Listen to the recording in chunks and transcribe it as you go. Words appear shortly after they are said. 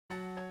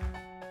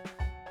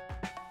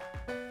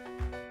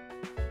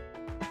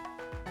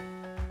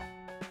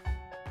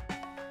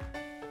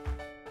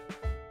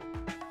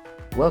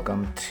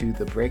Welcome to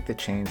the Break the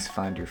Chains,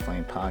 Find Your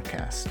Flame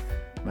podcast.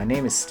 My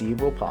name is Steve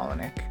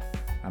Wolpolnik.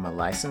 I'm a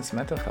licensed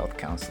mental health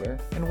counselor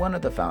and one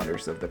of the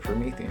founders of the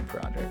Promethean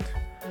Project.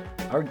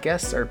 Our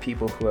guests are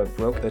people who have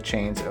broke the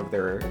chains of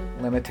their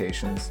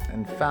limitations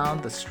and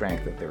found the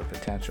strength of their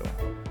potential.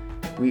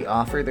 We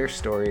offer their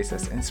stories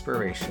as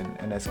inspiration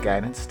and as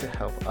guidance to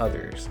help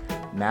others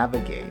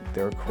navigate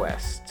their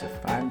quest to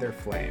find their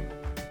flame.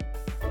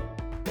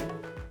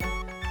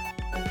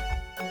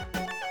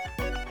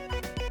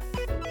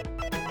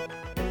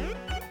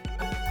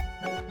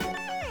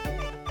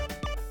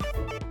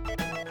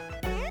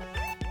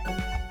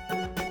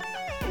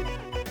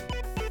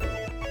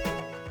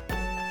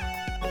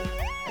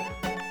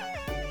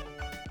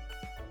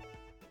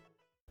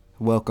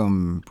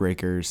 Welcome,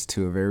 Breakers,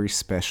 to a very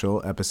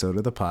special episode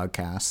of the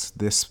podcast.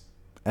 This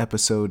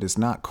episode is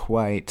not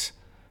quite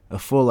a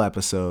full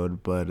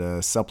episode, but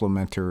a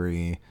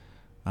supplementary,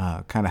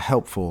 kind of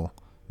helpful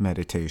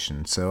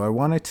meditation. So I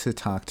wanted to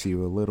talk to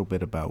you a little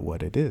bit about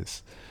what it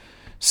is.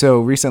 So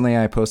recently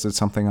I posted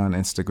something on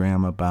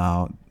Instagram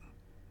about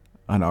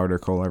an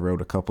article I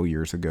wrote a couple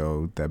years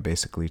ago that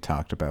basically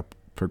talked about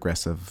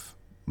progressive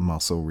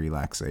muscle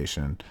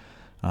relaxation.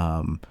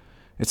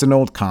 It's an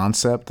old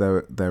concept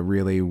that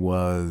really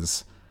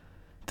was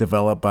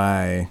developed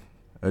by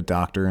a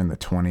doctor in the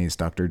 1920s,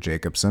 Dr.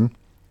 Jacobson.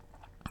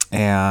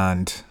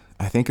 And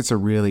I think it's a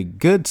really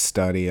good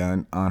study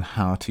on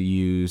how to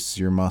use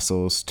your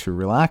muscles to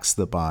relax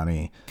the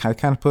body. I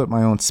kind of put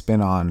my own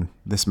spin on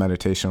this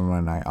meditation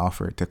when I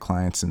offer it to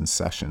clients in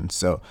sessions.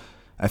 So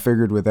I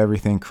figured with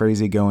everything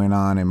crazy going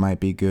on, it might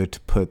be good to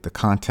put the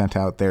content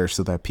out there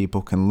so that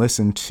people can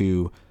listen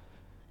to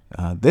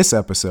this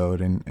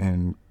episode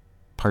and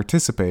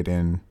participate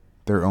in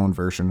their own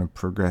version of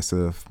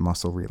progressive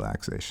muscle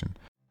relaxation.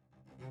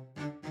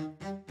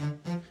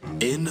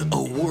 In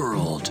a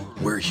world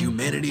where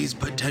humanity's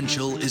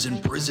potential is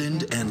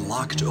imprisoned and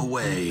locked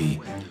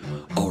away,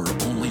 our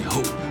only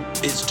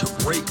hope is to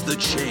break the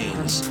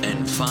chains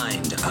and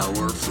find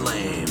our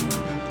flame.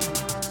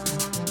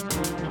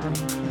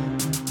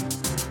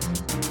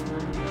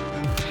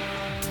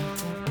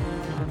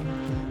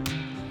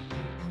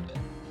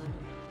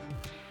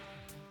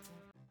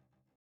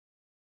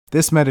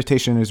 This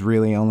meditation is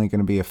really only going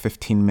to be a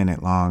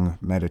 15-minute long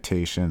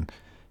meditation.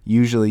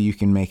 Usually you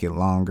can make it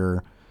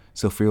longer,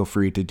 so feel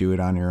free to do it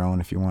on your own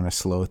if you want to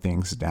slow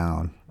things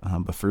down.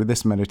 But for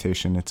this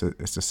meditation, it's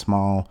a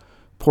small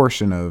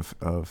portion of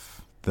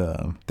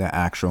the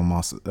actual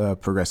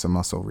progressive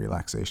muscle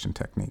relaxation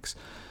techniques,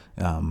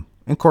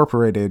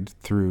 incorporated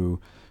through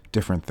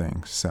different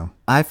things. So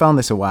I found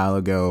this a while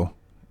ago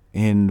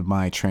in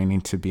my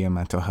training to be a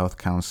mental health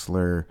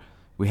counselor.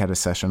 We had a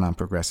session on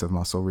progressive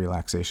muscle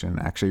relaxation.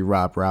 Actually,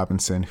 Rob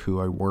Robinson, who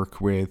I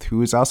work with,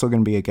 who is also going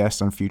to be a guest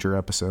on future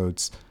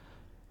episodes,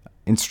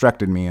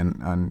 instructed me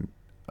on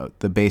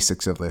the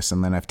basics of this.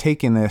 And then I've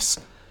taken this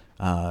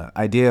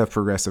idea of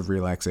progressive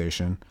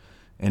relaxation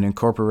and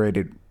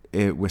incorporated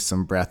it with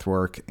some breath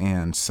work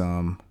and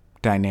some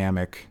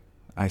dynamic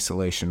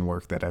isolation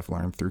work that I've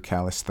learned through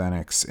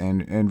calisthenics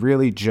and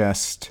really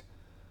just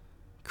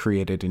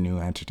created a new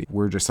entity.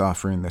 We're just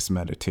offering this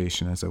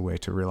meditation as a way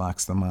to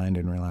relax the mind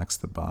and relax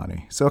the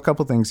body. So a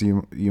couple things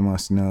you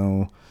must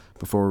know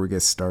before we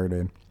get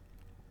started.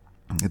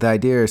 The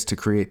idea is to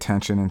create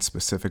tension in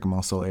specific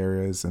muscle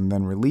areas and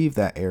then relieve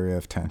that area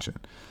of tension.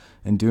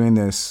 In doing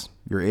this,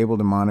 you're able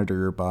to monitor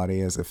your body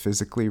as it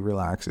physically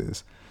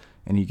relaxes,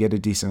 and you get a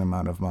decent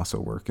amount of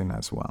muscle working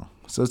as well.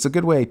 So it's a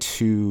good way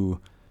to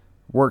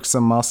work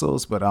some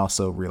muscles, but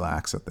also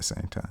relax at the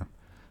same time.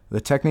 The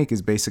technique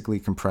is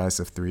basically comprised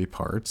of 3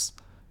 parts: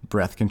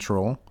 breath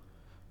control,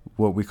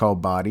 what we call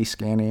body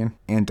scanning,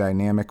 and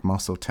dynamic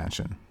muscle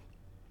tension.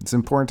 It's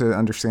important to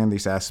understand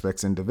these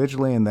aspects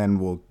individually, and then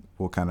we'll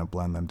kind of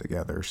blend them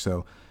together.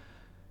 So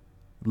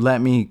let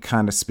me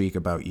kind of speak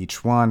about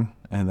each one,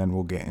 and then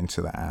we'll get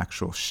into the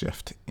actual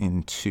shift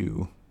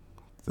into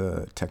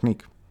the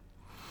technique.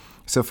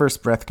 So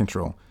first, breath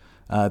control.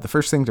 The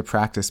first thing to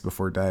practice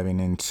before diving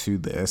into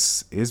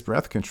this is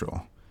breath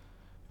control.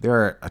 There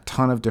are a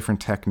ton of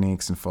different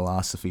techniques and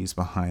philosophies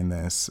behind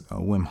this.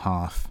 Wim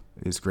Hof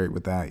is great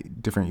with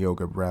that. Different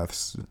yoga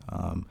breaths,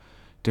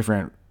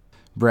 different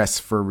breaths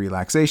for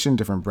relaxation,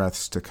 different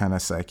breaths to kind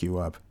of psych you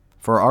up.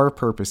 For our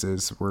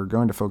purposes, we're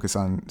going to focus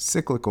on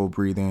cyclical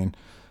breathing,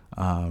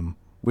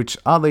 which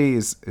oddly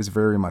is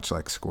very much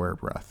like square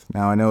breath.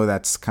 Now, I know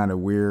that's kind of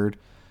weird.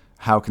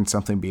 How can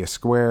something be a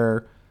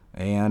square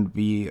and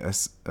be a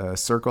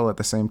circle at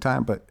the same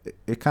time? But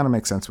it kind of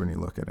makes sense when you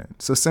look at it.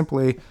 So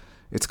simply,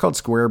 it's called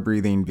square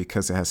breathing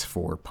because it has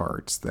 4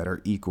 parts that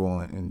are equal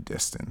in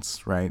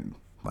distance, right?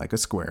 Like a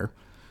square.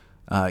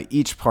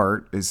 Each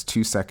part is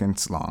 2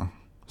 seconds long.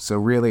 So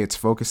really it's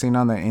focusing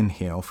on the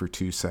inhale for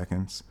 2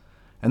 seconds.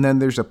 And then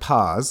there's a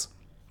pause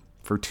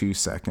for 2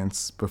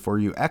 seconds before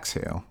you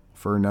exhale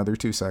for another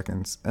 2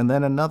 seconds. And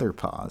then another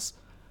pause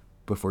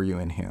before you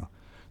inhale.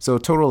 So a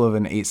total of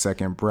an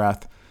 8-second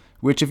breath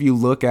which if you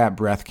look at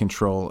breath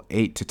control,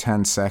 8 to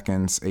 10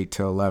 seconds, 8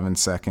 to 11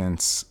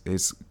 seconds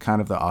is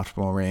kind of the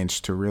optimal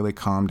range to really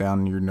calm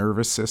down your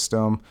nervous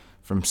system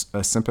from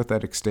a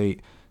sympathetic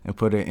state and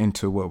put it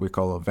into what we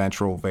call a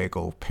ventral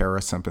vagal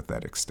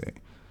parasympathetic state.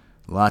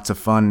 Lots of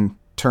fun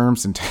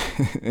terms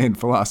and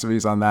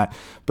philosophies on that,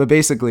 but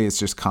basically it's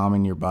just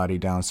calming your body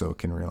down so it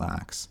can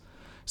relax.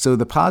 So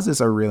the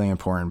pauses are really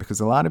important because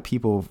a lot of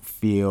people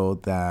feel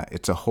that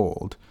it's a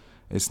hold.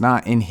 It's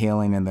not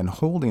inhaling and then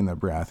holding the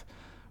breath,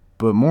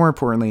 but more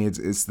importantly,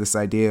 it's this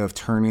idea of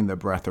turning the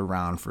breath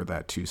around for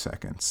that 2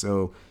 seconds.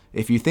 So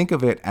if you think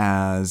of it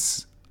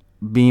as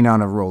being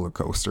on a roller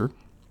coaster,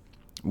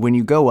 when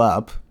you go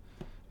up,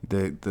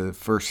 the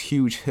first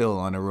huge hill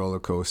on a roller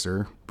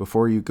coaster,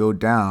 before you go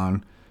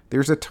down,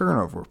 there's a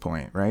turnover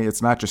point, right?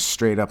 It's not just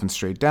straight up and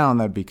straight down.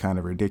 That'd be kind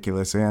of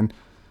ridiculous. And,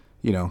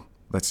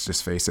 let's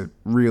just face it,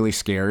 really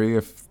scary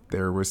if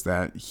there was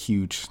that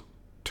huge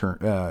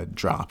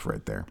drop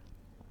right there.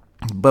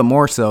 But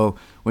more so,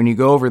 when you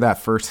go over that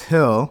first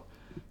hill,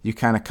 you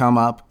kind of come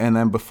up, and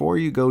then before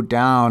you go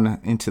down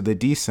into the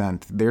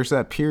descent, there's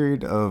that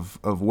period of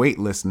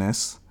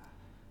weightlessness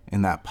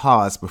and that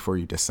pause before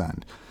you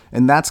descend.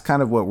 And that's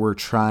kind of what we're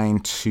trying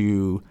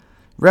to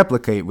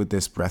replicate with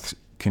this breath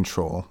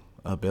control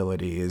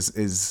ability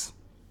is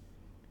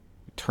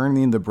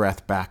turning the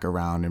breath back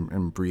around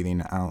and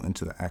breathing out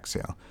into the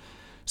exhale.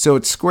 So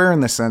it's square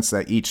in the sense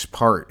that each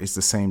part is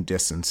the same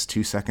distance,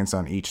 2 seconds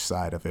on each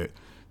side of it.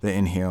 The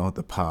inhale,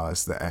 the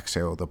pause, the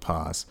exhale, the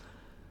pause.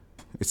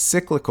 It's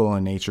cyclical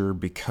in nature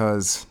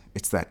because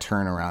it's that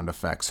turnaround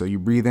effect. So you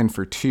breathe in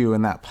for 2,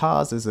 and that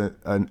pause is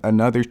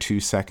another 2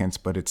 seconds,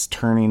 but it's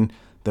turning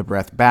the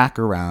breath back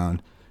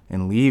around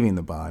and leaving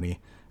the body,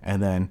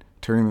 and then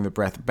turning the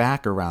breath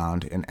back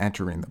around and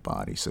entering the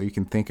body. So you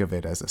can think of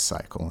it as a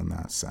cycle in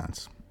that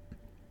sense.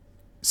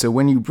 So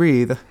when you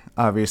breathe,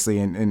 obviously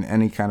in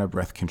any kind of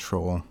breath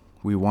control,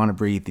 we want to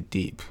breathe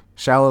deep.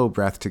 Shallow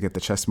breath to get the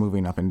chest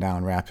moving up and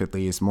down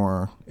rapidly is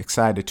more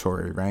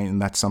excitatory, right?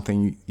 And that's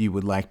something you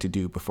would like to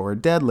do before a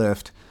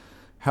deadlift.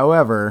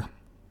 However,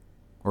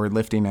 or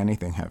lifting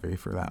anything heavy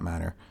for that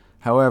matter.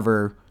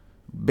 However,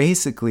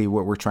 basically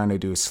what we're trying to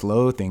do is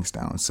slow things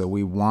down. So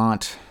we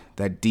want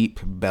that deep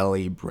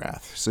belly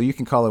breath. So you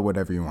can call it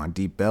whatever you want,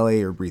 deep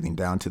belly or breathing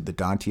down to the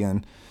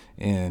dantian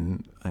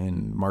in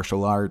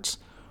martial arts,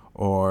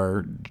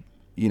 or,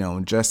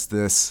 just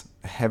this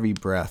heavy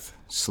breath,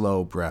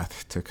 slow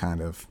breath to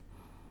kind of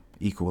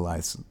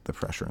equalize the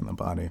pressure in the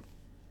body.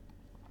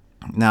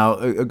 Now,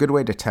 a good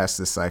way to test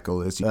this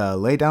cycle is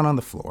lay down on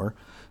the floor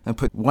and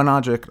put one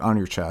object on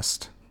your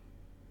chest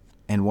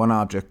and one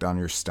object on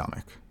your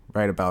stomach,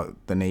 right about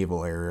the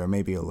navel area,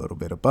 maybe a little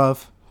bit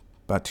above,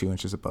 about 2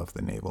 inches above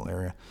the navel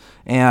area.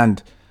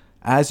 And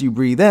as you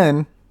breathe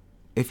in,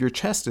 if your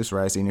chest is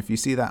rising, if you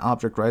see that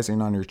object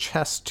rising on your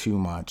chest too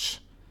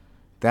much,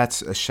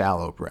 that's a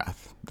shallow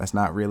breath. That's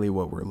not really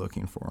what we're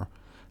looking for.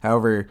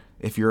 However,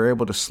 if you're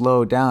able to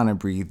slow down and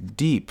breathe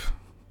deep,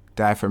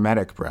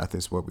 diaphragmatic breath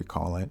is what we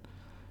call it,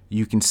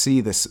 you can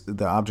see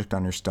the object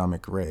on your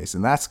stomach raise.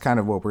 And that's kind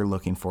of what we're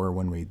looking for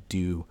when we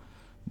do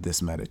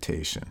this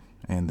meditation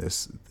and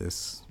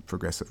this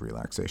progressive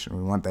relaxation.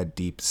 We want that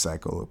deep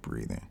cycle of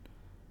breathing.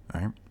 All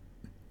right.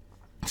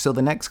 So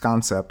the next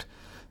concept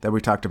that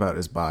we talked about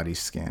is body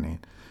scanning.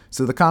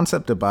 So the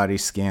concept of body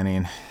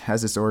scanning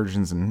has its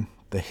origins in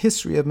the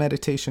history of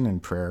meditation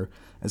and prayer,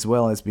 as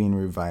well as being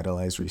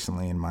revitalized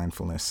recently in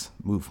mindfulness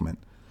movement.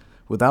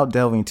 Without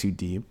delving too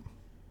deep,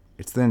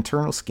 it's the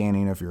internal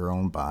scanning of your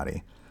own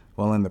body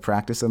while in the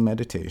practice of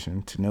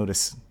meditation to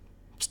notice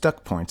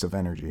stuck points of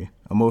energy,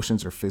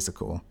 emotions, or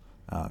physical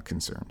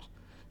concerns.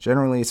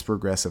 Generally, it's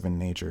progressive in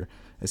nature,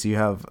 as you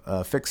have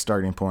a fixed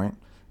starting point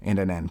and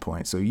an end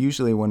point. So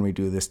usually when we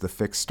do this, the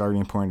fixed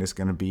starting point is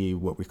going to be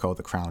what we call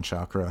the crown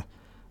chakra,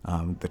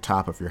 the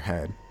top of your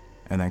head,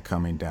 and then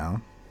coming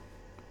down,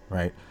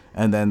 right?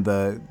 And then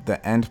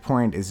the end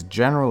point is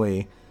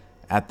generally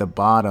at the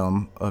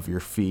bottom of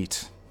your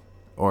feet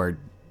or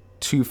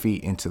 2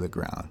 feet into the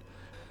ground.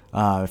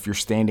 If you're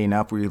standing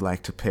up, we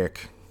like to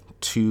pick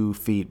 2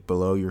 feet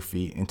below your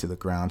feet into the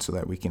ground so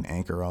that we can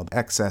anchor all the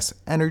excess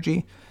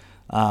energy.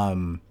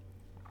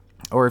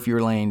 Or if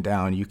you're laying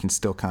down, you can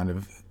still kind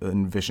of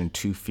envision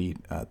 2 feet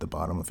at the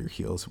bottom of your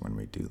heels when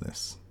we do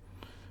this,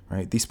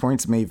 right? These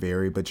points may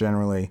vary, but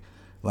generally,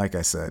 like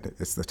I said,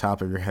 it's the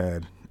top of your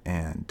head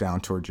and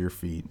down towards your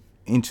feet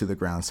into the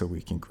ground so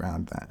we can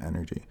ground that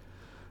energy.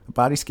 A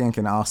body scan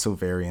can also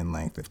vary in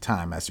length of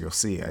time, as you'll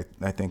see.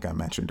 I think I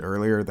mentioned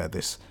earlier that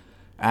this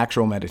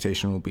actual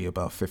meditation will be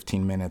about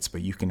 15 minutes,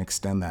 but you can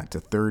extend that to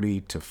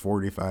 30 to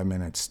 45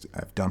 minutes.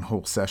 I've done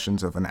whole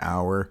sessions of an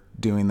hour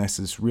doing this.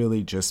 Is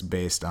really just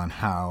based on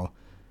how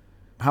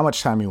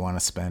much time you want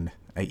to spend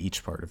at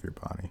each part of your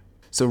body.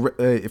 So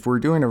if we're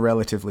doing a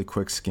relatively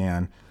quick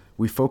scan,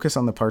 we focus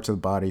on the parts of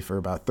the body for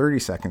about 30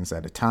 seconds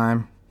at a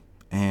time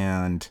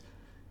and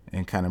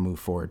kind of move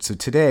forward. So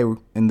today,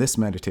 in this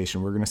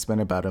meditation, we're going to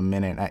spend about a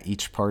minute at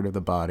each part of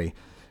the body.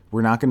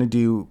 We're not going to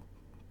do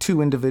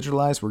too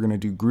individualized. We're going to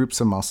do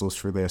groups of muscles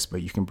for this,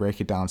 but you can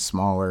break it down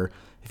smaller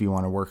if you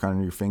want to work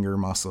on your finger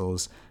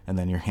muscles and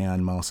then your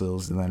hand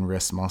muscles and then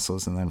wrist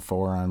muscles and then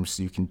forearms.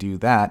 You can do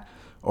that.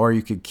 Or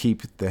you could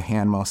keep the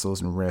hand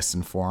muscles and wrists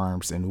and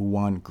forearms in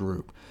one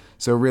group.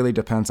 So it really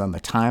depends on the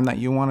time that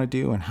you want to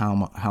do and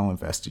how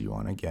invested you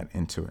want to get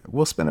into it.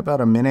 We'll spend about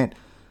a minute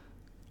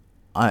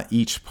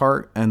each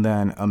part and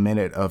then a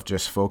minute of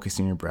just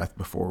focusing your breath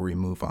before we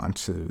move on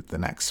to the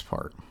next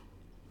part.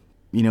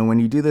 When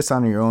you do this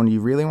on your own,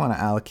 you really want to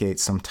allocate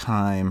some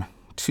time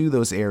to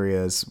those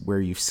areas where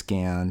you've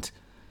scanned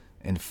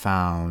and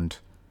found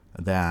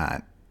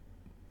that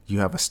you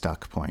have a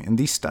stuck point. And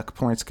these stuck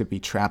points could be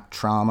trapped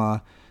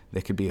trauma. They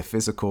could be a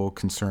physical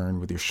concern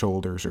with your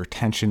shoulders or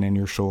tension in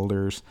your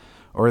shoulders,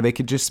 or they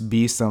could just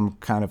be some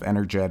kind of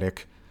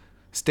energetic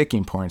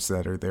sticking points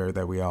that are there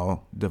that we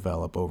all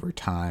develop over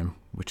time,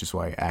 which is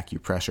why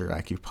acupressure,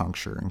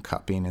 acupuncture, and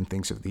cupping and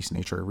things of this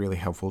nature are really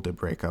helpful to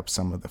break up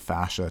some of the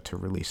fascia to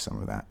release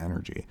some of that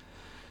energy.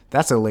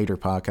 That's a later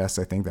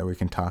podcast, I think, that we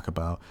can talk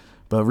about.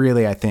 But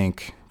really, I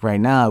think right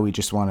now we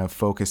just want to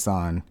focus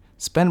on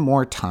spend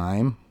more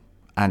time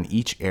on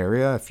each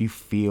area if you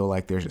feel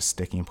like there's a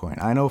sticking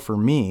point. I know for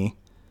me,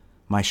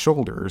 my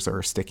shoulders are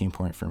a sticking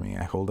point for me.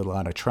 I hold a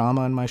lot of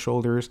trauma in my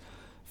shoulders,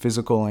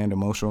 physical and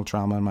emotional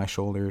trauma in my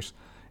shoulders.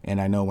 And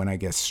I know when I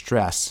get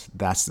stressed,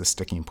 that's the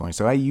sticking point.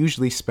 So I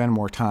usually spend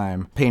more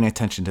time paying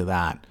attention to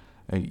that.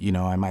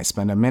 I might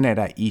spend a minute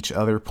at each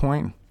other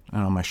point.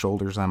 And on my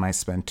shoulders, I might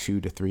spend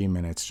 2 to 3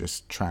 minutes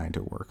just trying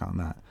to work on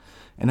that.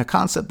 And the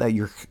concept that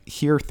you're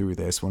here through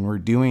this, when we're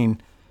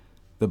doing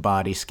the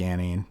body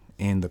scanning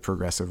in the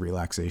progressive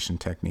relaxation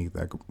technique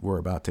that we're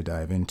about to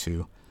dive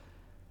into,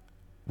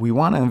 we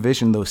want to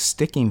envision those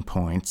sticking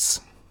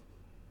points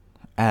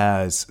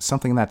as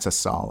something that's a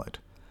solid.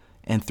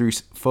 And through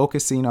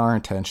focusing our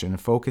attention,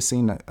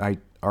 focusing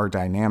our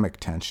dynamic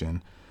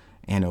tension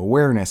and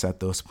awareness at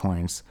those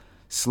points,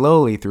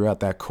 slowly throughout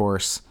that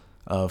course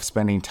of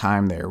spending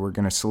time there, we're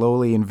going to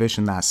slowly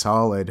envision that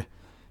solid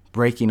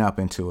breaking up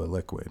into a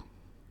liquid.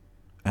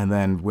 And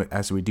then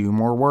as we do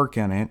more work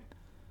in it,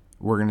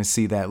 we're going to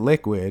see that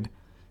liquid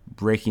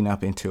breaking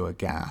up into a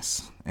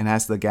gas. And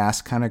as the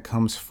gas kind of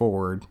comes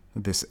forward,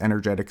 this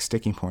energetic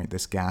sticking point,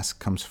 this gas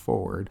comes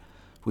forward,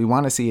 we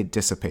want to see it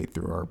dissipate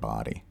through our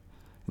body,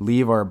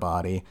 leave our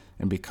body,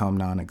 and become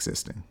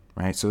non-existent,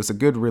 right? So it's a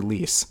good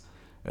release.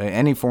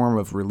 Any form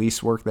of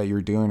release work that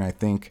you're doing, I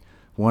think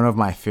one of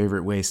my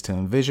favorite ways to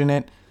envision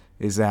it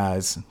is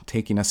as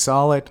taking a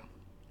solid,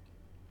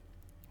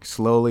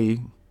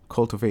 slowly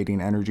cultivating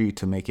energy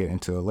to make it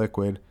into a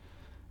liquid,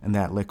 and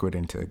that liquid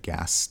into a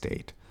gas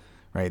state,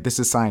 right? This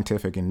is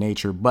scientific in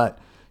nature, but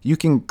you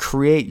can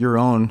create your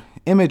own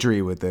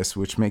imagery with this,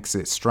 which makes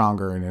it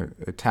stronger and it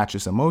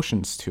attaches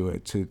emotions to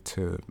it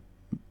to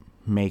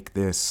make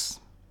this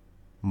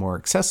more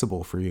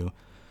accessible for you.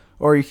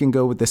 Or you can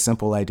go with the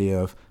simple idea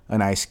of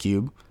an ice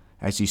cube.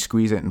 As you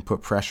squeeze it and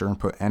put pressure and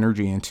put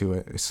energy into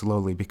it, it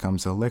slowly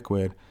becomes a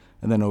liquid,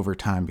 and then over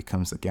time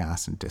becomes a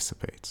gas and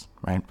dissipates,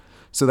 right?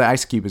 So the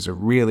ice cube is a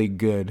really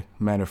good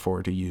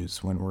metaphor to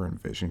use when we're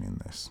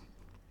envisioning this.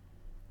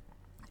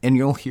 And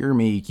you'll hear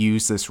me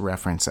use this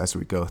reference as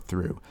we go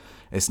through.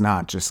 It's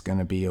not just going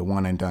to be a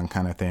one and done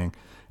kind of thing.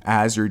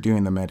 As you're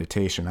doing the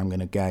meditation, I'm going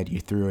to guide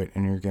you through it,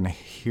 and you're going to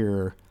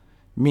hear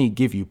me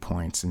give you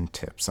points and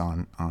tips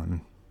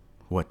on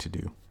what to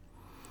do.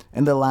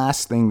 And the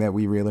last thing that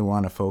we really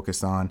want to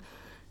focus on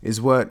is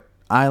what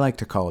I like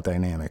to call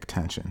dynamic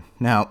tension.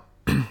 Now,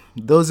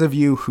 those of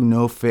you who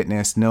know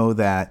fitness know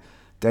that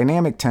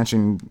dynamic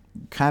tension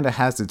kind of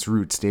has its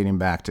roots dating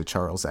back to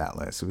Charles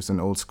Atlas, who was an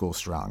old school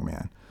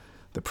strongman.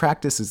 The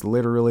practice is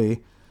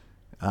literally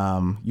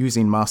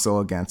using muscle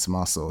against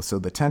muscle. So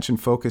the tension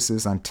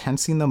focuses on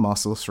tensing the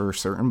muscles for a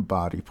certain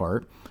body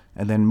part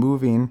and then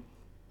moving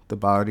the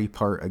body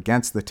part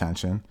against the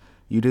tension,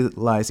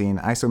 utilizing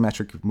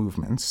isometric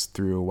movements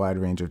through a wide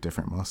range of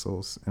different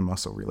muscles and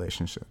muscle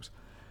relationships.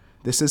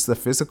 This is the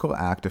physical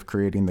act of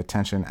creating the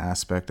tension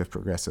aspect of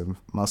progressive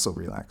muscle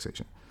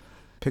relaxation.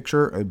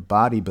 Picture a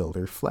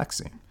bodybuilder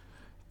flexing.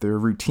 Their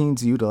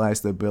routines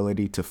utilize the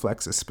ability to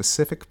flex a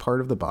specific part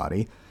of the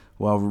body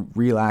while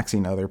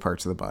relaxing other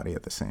parts of the body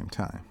at the same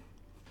time.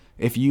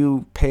 If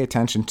you pay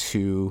attention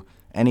to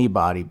any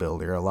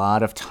bodybuilder, a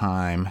lot of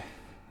time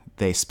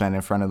they spend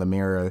in front of the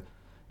mirror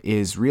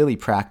is really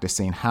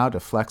practicing how to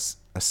flex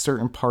a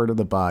certain part of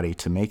the body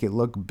to make it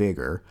look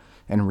bigger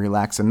and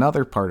relax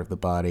another part of the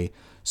body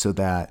so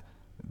that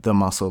the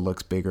muscle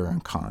looks bigger in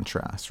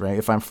contrast, right?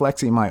 If I'm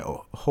flexing my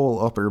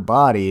whole upper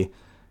body,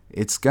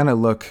 it's going to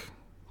look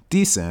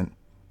decent,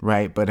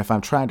 right? But if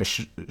I'm trying to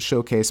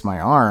showcase my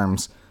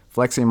arms,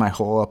 flexing my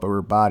whole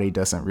upper body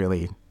doesn't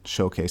really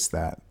showcase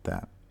that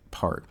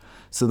part.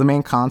 So the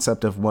main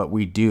concept of what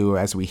we do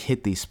as we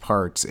hit these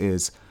parts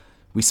is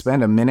we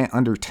spend a minute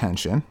under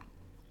tension,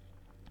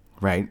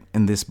 right,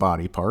 in this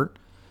body part.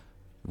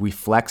 We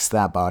flex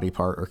that body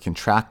part or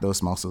contract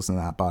those muscles in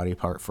that body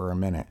part for a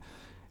minute.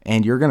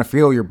 And you're going to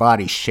feel your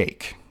body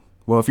shake.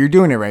 Well, if you're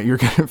doing it right, you're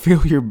going to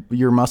feel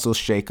your muscles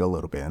shake a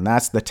little bit, and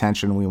that's the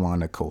tension we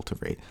want to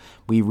cultivate.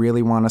 We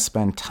really want to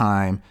spend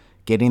time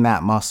getting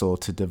that muscle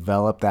to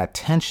develop that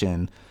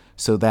tension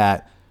so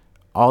that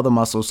all the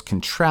muscles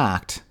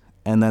contract,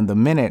 and then the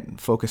minute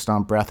focused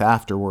on breath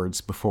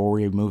afterwards before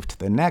we move to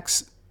the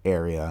next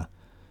area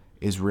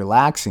is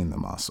relaxing the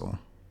muscle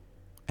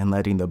and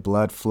letting the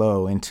blood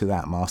flow into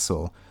that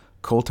muscle,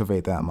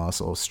 cultivate that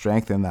muscle,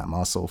 strengthen that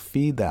muscle,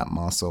 feed that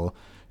muscle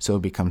so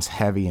it becomes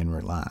heavy and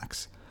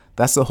relaxed.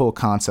 That's the whole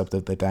concept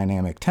of the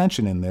dynamic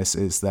tension in this,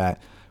 is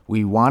that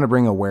we want to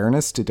bring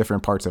awareness to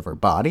different parts of our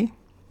body,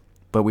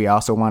 but we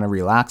also want to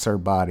relax our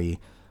body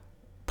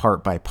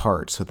part by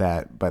part so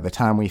that by the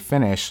time we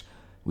finish,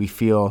 we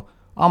feel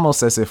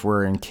almost as if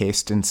we're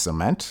encased in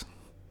cement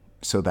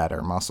so that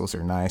our muscles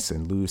are nice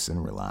and loose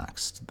and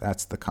relaxed.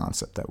 That's the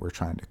concept that we're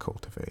trying to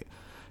cultivate.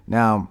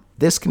 Now,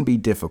 this can be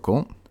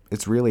difficult.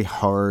 It's really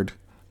hard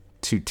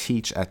to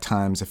teach at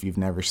times if you've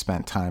never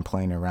spent time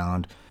playing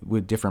around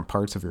with different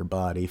parts of your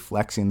body,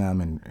 flexing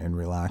them and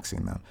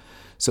relaxing them.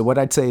 So what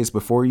I'd say is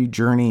before you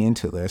journey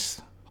into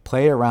this,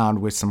 play around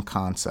with some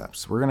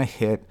concepts. We're going to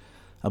hit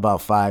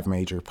about 5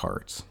 major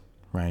parts,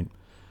 right?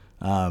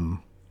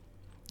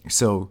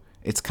 So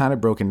it's kind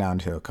of broken down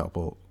to a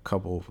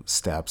couple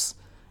steps.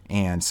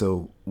 And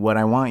so what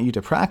I want you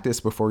to practice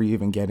before you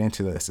even get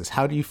into this is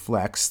how do you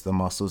flex the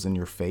muscles in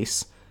your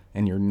face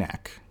and your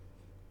neck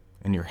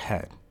and your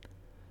head?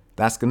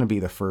 That's going to be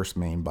the first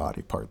main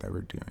body part that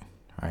we're doing,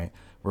 right?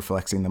 We're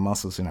flexing the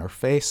muscles in our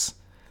face,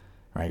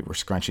 right? We're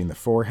scrunching the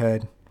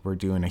forehead. We're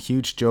doing a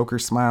huge Joker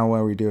smile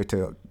while we do it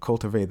to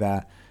cultivate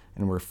that.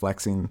 And we're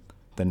flexing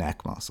the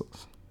neck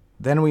muscles.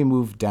 Then we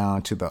move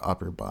down to the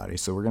upper body.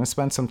 So we're going to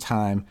spend some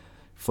time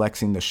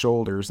flexing the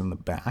shoulders and the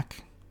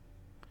back,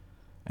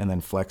 and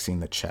then flexing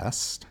the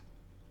chest,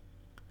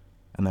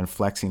 and then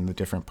flexing the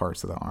different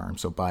parts of the arm.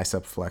 So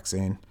bicep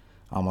flexing,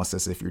 almost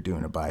as if you're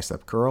doing a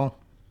bicep curl.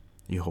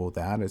 You hold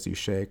that as you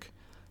shake.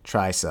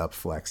 Tricep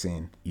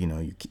flexing,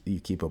 you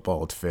keep a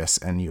balled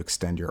fist and you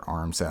extend your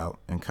arms out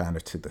and kind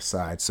of to the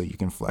side so you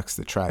can flex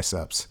the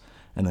triceps,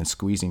 and then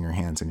squeezing your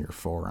hands and your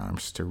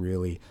forearms to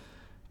really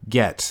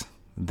get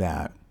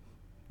that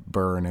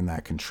burn and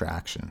that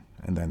contraction,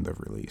 and then the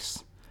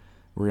release.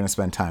 We're going to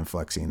spend time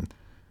flexing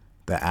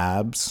the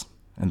abs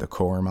and the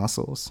core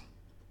muscles,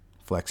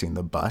 flexing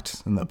the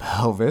butt and the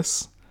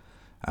pelvis.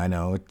 I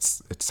know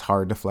it's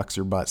hard to flex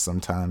your butt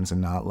sometimes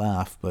and not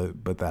laugh,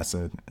 but that's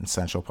an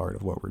essential part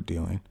of what we're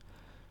doing.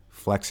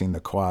 Flexing the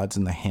quads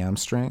and the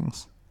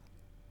hamstrings,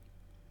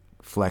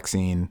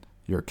 flexing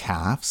your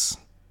calves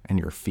and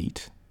your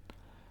feet.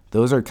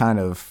 Those are kind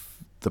of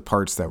the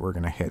parts that we're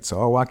going to hit. So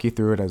I'll walk you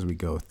through it as we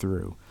go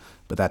through,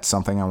 but that's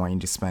something I want you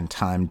to spend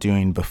time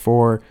doing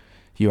before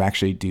you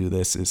actually do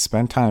this, is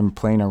spend time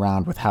playing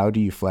around with how do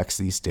you flex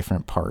these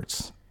different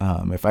parts.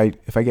 If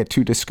I get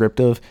too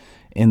descriptive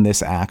in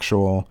this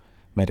actual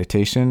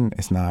meditation,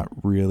 it's not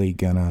really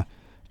gonna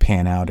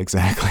pan out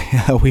exactly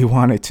how we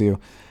want it to.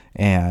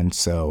 And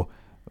so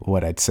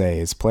what I'd say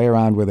is play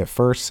around with it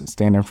first,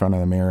 stand in front of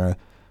the mirror,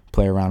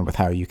 play around with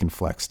how you can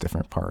flex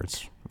different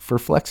parts. For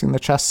flexing the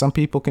chest, some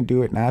people can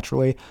do it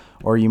naturally,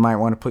 or you might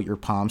want to put your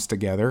palms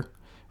together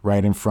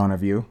right in front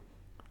of you,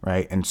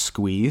 right, and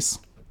squeeze,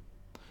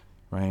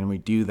 right? And we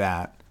do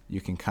that,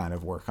 you can kind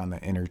of work on the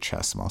inner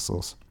chest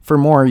muscles. For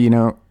more,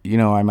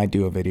 I might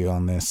do a video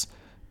on this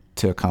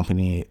to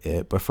accompany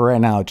it, but for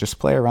right now, just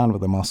play around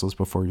with the muscles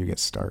before you get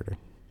started.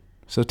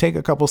 So take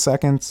a couple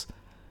seconds,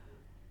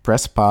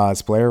 press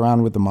pause, play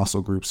around with the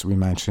muscle groups we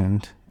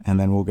mentioned, and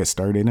then we'll get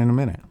started in a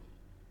minute.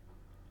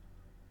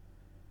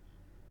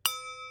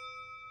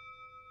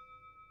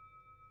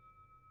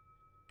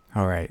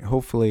 All right,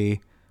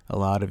 hopefully a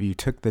lot of you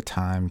took the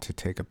time to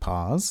take a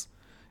pause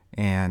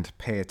and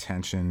pay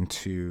attention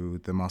to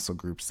the muscle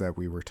groups that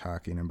we were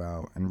talking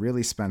about and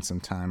really spend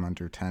some time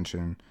under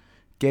tension,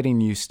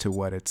 getting used to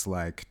what it's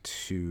like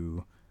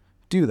to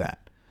do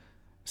that.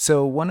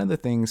 So one of the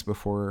things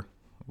before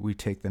we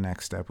take the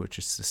next step, which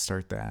is to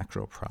start the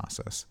actual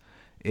process,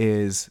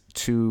 is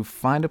to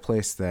find a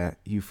place that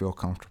you feel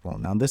comfortable.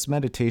 Now, this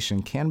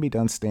meditation can be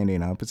done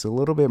standing up. It's a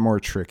little bit more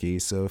tricky,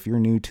 so if you're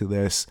new to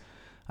this,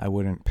 I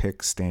wouldn't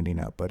pick standing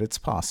up, but it's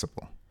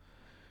possible.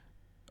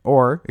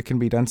 Or it can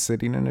be done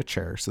sitting in a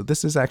chair. So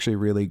this is actually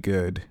really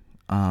good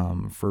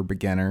for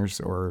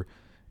beginners or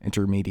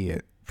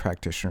intermediate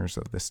practitioners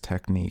of this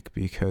technique,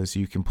 because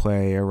you can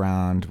play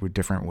around with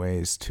different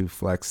ways to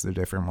flex the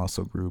different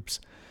muscle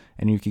groups,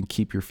 and you can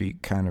keep your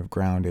feet kind of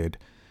grounded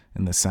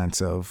in the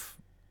sense of,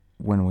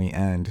 when we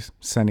end,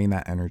 sending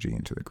that energy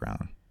into the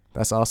ground.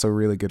 That's also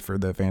really good for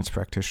the advanced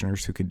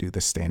practitioners who can do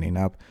this standing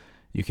up.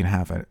 You can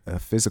have a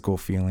physical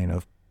feeling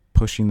of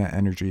pushing that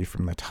energy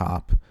from the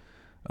top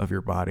of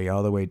your body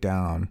all the way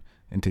down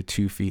into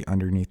 2 feet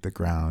underneath the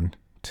ground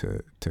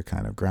to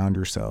kind of ground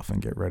yourself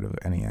and get rid of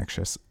any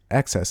excess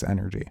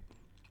energy.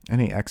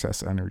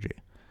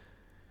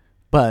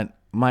 But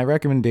my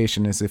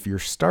recommendation is, if you're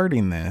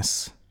starting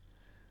this,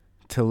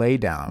 to lay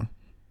down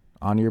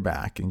on your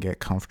back and get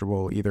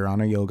comfortable either on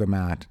a yoga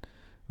mat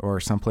or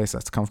someplace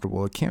that's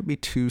comfortable. It can't be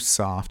too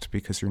soft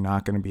because you're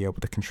not going to be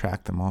able to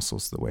contract the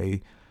muscles the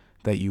way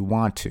that you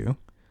want to.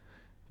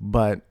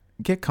 But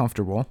get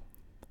comfortable.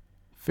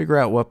 Figure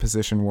out what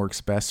position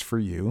works best for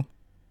you.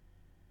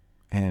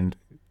 And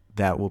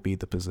that will be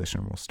the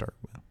position we'll start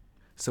with.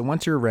 So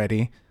once you're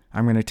ready,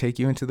 I'm going to take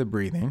you into the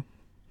breathing.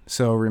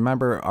 So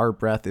remember, our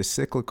breath is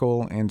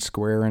cyclical and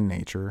square in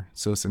nature.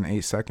 So it's an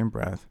 8-second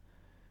breath.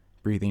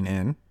 Breathing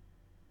in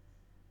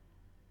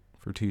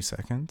for 2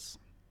 seconds.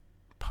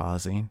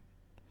 Pausing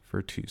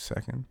for 2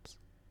 seconds.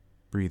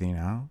 Breathing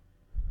out.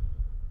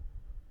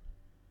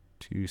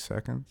 2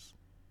 seconds.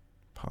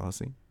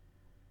 Pausing.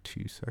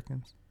 2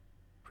 seconds.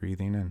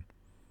 Breathing in.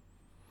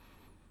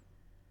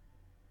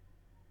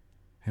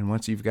 And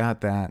once you've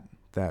got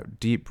that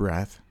deep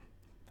breath,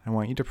 I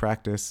want you to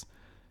practice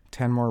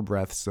 10 more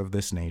breaths of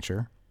this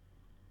nature,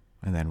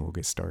 and then we'll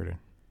get started.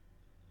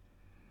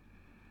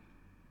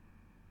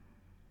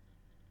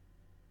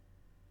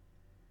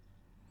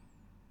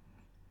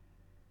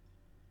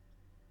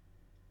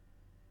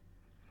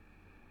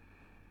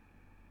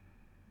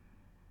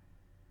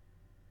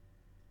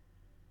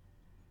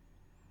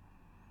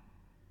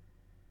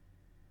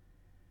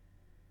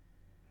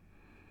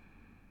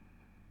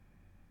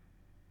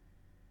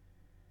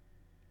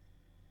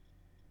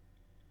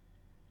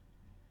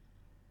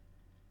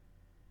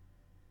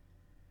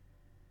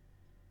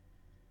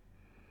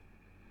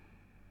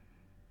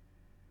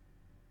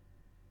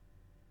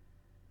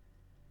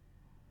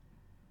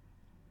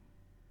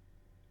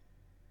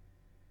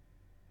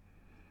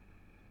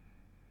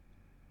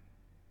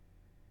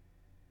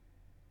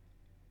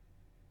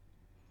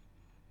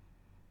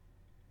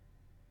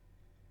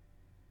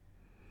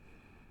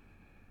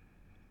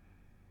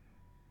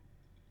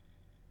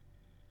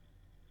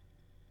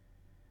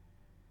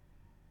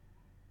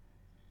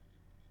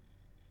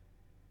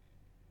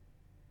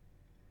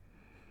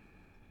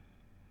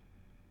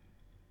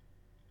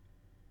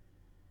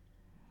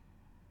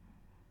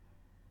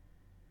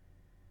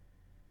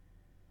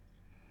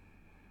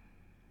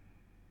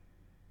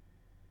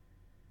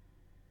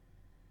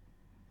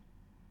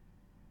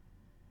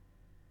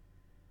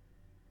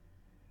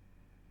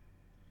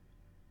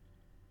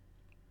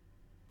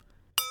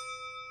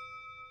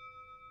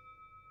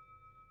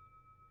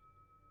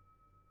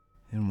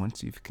 And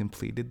once you've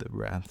completed the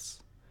breaths,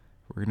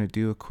 we're going to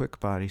do a quick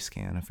body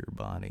scan of your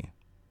body.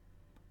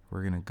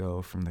 We're going to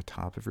go from the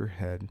top of your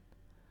head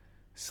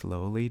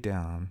slowly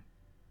down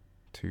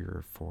to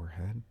your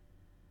forehead,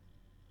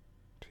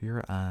 to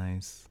your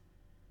eyes,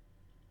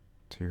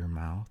 to your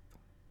mouth,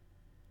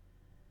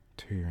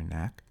 to your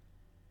neck,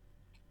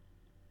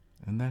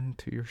 and then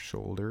to your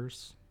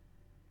shoulders,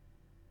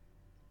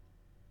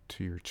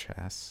 to your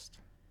chest,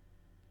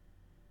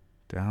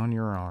 down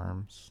your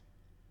arms,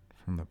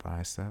 from the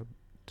bicep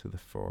to the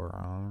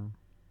forearm,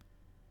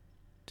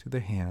 to the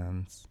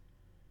hands,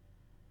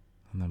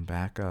 and then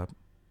back up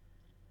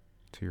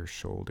to your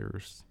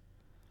shoulders,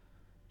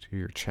 to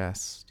your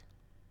chest,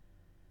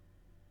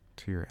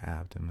 to your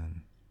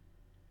abdomen,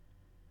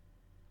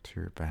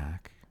 to your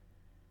back,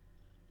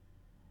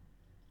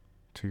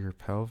 to your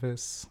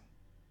pelvis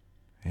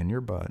and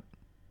your butt.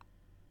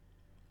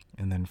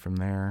 And then from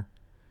there,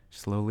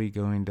 slowly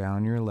going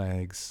down your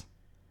legs,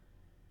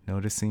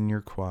 noticing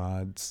your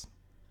quads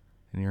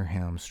and your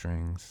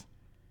hamstrings,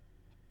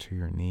 to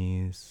your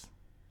knees,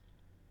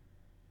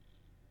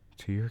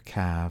 to your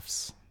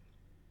calves,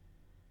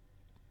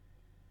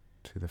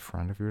 to the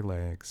front of your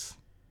legs,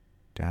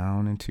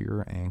 down into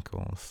your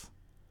ankles,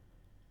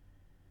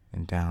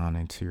 and down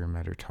into your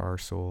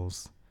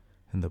metatarsals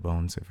and the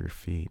bones of your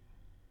feet.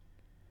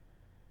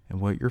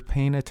 And what you're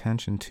paying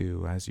attention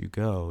to as you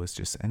go is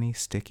just any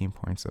sticking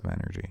points of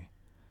energy.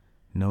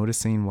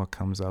 Noticing what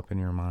comes up in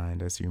your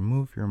mind as you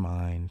move your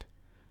mind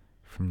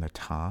from the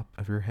top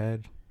of your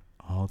head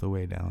all the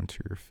way down to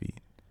your feet.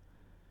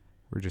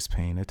 We're just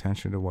paying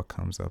attention to what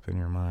comes up in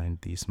your mind.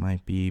 These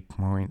might be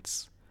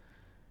points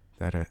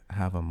that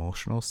have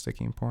emotional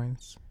sticking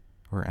points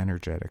or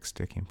energetic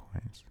sticking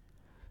points.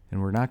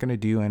 And we're not going to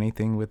do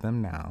anything with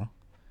them now.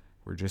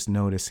 We're just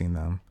noticing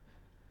them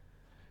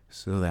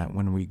so that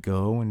when we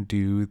go and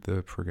do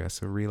the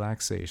progressive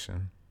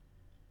relaxation,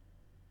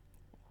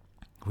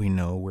 we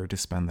know where to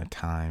spend the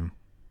time.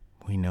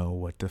 We know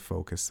what to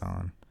focus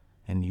on.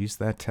 And use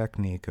that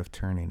technique of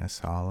turning a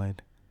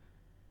solid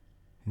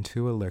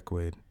into a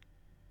liquid,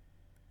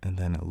 and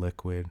then a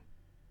liquid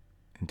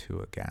into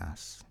a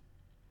gas.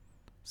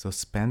 So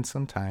spend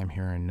some time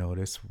here and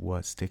notice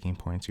what sticking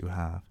points you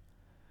have.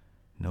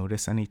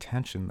 Notice any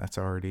tension that's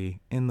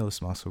already in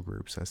those muscle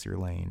groups as you're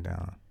laying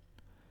down.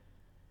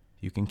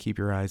 You can keep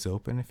your eyes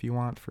open if you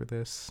want for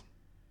this,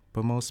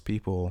 but most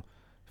people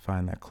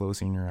find that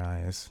closing your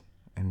eyes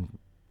and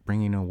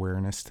bringing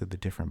awareness to the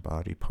different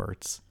body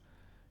parts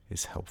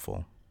is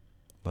helpful.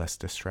 Less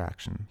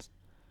distractions,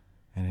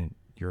 and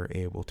you're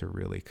able to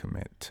really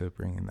commit to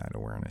bringing that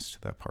awareness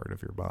to that part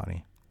of your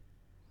body.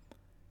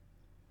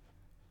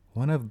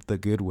 One of the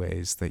good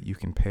ways that you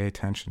can pay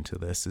attention to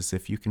this is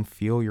if you can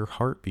feel your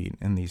heartbeat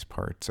in these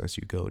parts as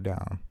you go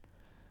down.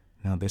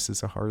 Now, this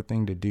is a hard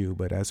thing to do,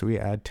 but as we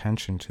add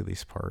tension to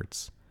these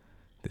parts,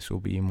 this will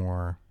be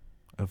more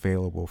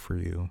available for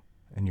you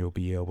and you'll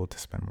be able to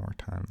spend more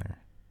time there.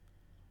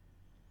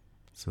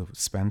 So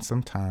spend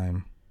some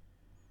time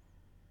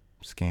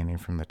scanning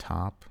from the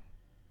top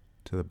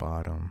to the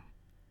bottom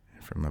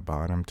and from the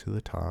bottom to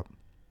the top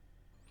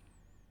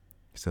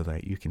so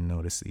that you can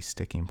notice these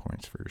sticking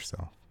points for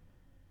yourself.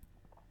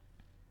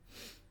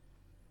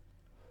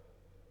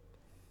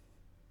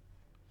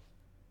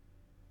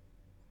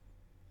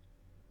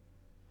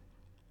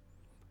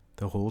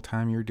 The whole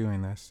time you're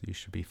doing this, you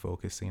should be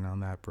focusing on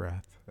that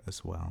breath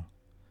as well.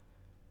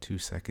 2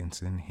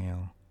 seconds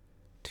inhale,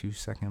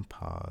 2-second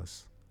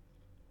pause,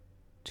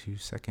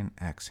 2-second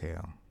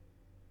exhale,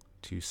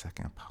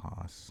 2-second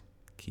pause.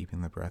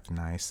 Keeping the breath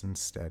nice and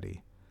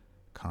steady,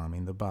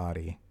 calming the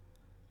body,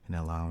 and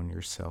allowing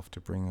yourself to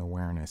bring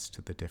awareness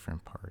to the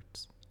different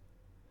parts.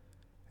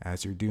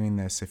 As you're doing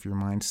this, if your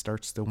mind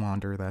starts to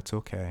wander, that's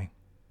okay.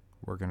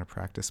 We're going to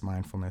practice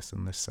mindfulness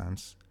in this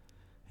sense.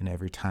 And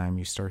every time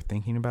you start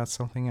thinking about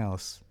something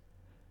else,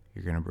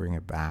 you're going to bring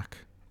it back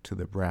to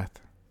the breath,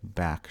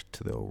 back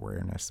to the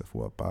awareness of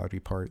what body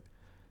part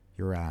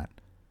you're at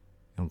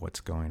and what's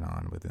going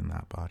on within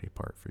that body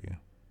part for you.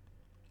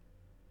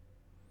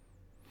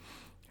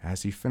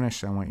 As you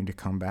finish, I want you to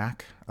come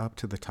back up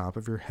to the top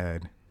of your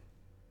head,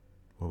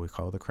 what we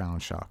call the crown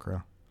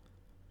chakra.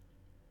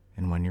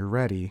 And when you're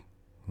ready,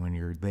 when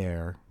you're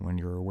there, when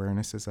your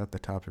awareness is at the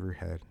top of your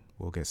head,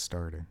 we'll get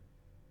started.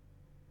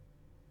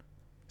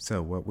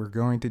 So what we're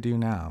going to do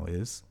now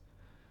is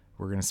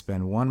we're going to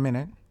spend 1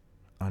 minute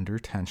under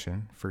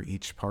tension for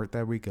each part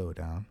that we go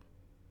down.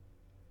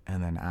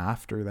 And then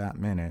after that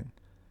minute,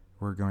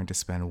 we're going to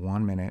spend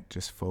 1 minute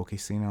just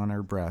focusing on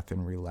our breath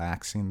and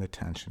relaxing the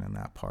tension in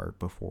that part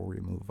before we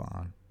move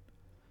on.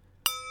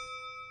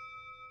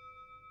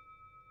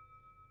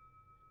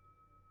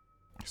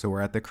 So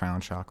we're at the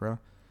crown chakra.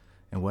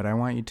 And what I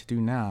want you to do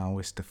now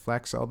is to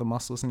flex all the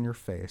muscles in your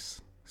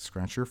face,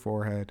 scrunch your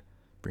forehead,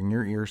 bring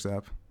your ears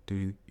up,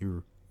 do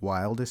your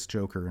wildest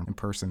Joker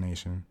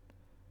impersonation,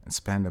 and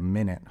spend a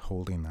minute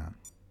holding that.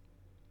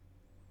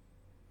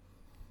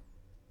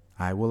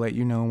 I will let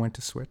you know when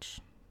to switch.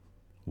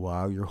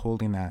 While you're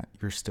holding that,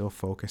 you're still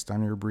focused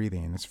on your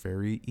breathing. It's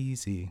very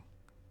easy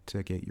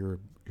to get your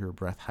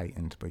breath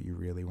heightened, but you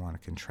really want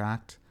to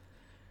contract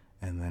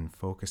and then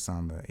focus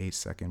on the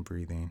 8-second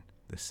breathing,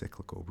 the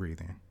cyclical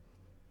breathing.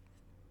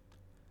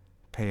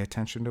 Pay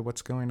attention to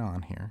what's going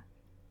on here.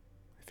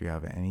 If you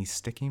have any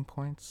sticking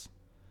points,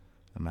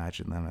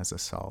 imagine them as a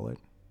solid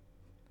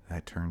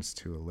that turns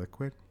to a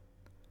liquid,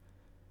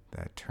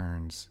 that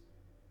turns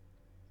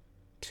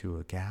to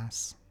a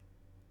gas,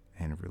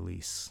 and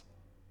release.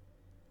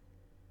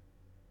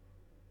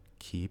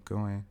 Keep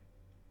going.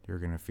 You're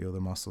going to feel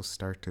the muscles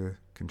start to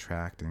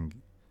contract and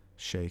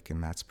shake,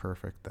 and that's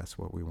perfect. That's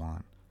what we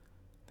want.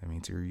 That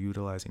means you're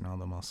utilizing all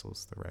the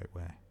muscles the right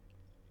way.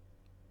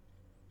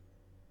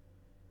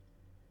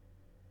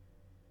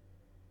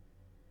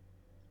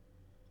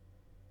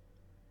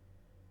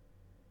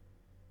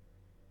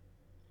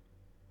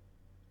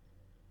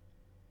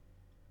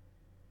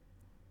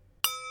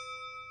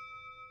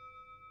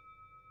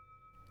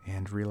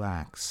 And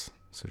relax.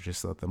 So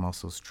just let the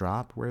muscles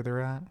drop where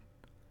they're at.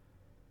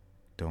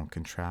 Don't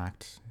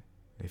contract.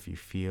 If you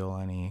feel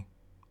any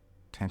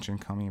tension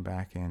coming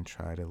back in,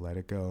 try to let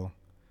it go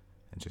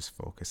and just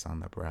focus on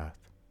the breath.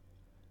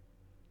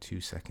 2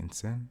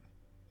 seconds in,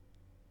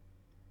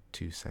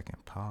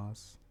 2-second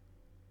pause,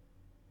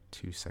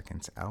 2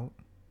 seconds out,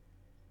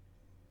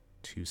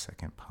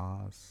 2-second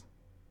pause,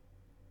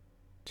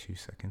 2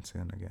 seconds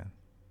in again.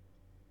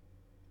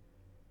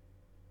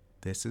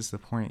 This is the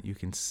point you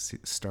can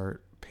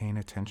start paying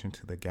attention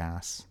to the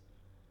gas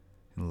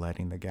and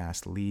letting the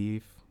gas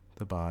leave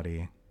the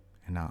body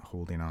and not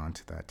holding on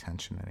to that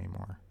tension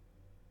anymore.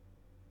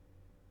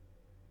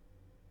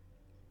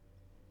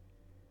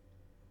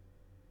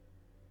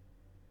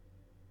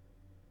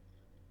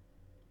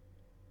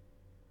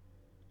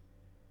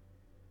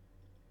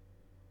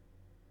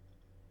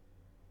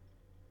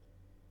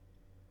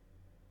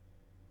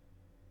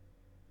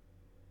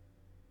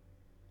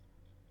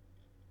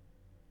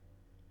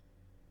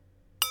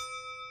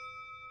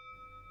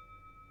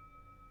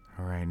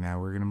 All right, now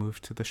we're going to move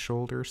to the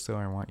shoulders. So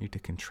I want you to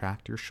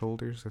contract your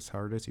shoulders as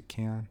hard as you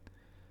can.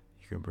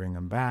 You can bring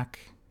them back.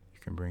 You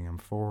can bring them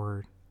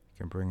forward. You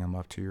can bring them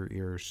up to your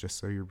ears just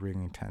so you're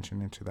bringing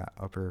tension into that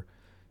upper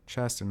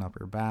chest and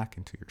upper back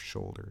into your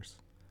shoulders.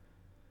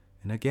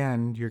 And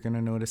again, you're going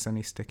to notice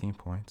any sticking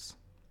points.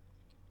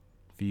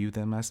 View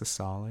them as a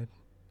solid,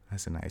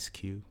 as an ice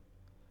cube.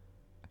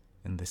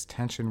 And this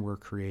tension we're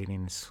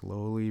creating is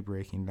slowly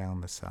breaking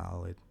down the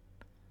solid,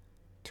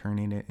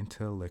 turning it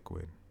into a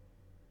liquid.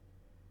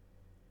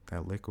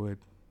 That liquid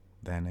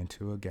then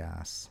into a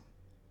gas,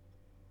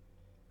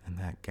 and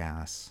that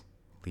gas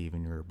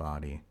leaving your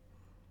body,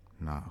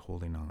 not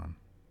holding on.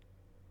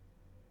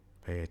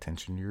 Pay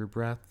attention to your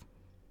breath,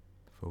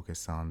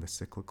 focus on the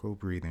cyclical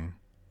breathing,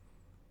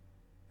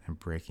 and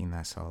breaking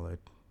that solid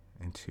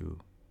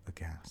into a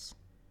gas.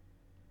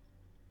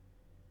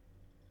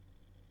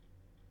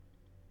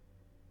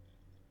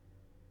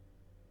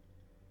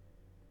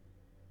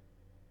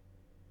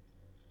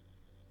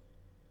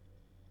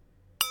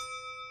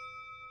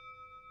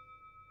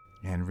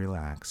 and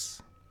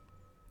relax.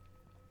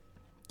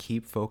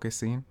 Keep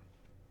focusing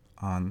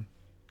on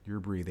your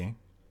breathing.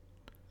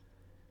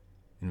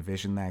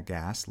 Envision that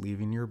gas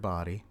leaving your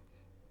body,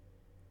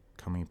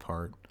 becoming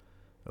part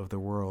of the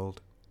world,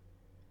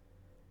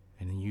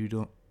 and you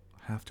don't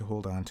have to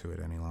hold on to it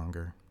any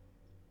longer.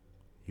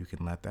 You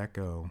can let that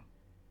go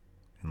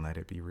and let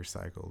it be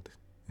recycled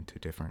into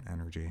different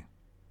energy.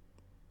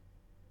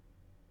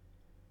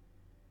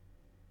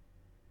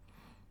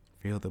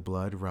 Feel the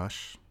blood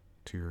rush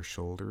to your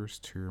shoulders,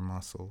 to your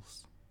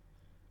muscles.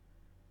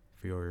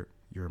 Feel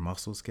your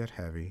muscles get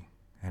heavy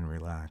and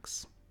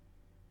relax.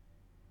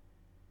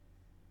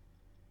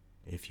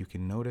 If you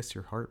can notice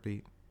your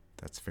heartbeat,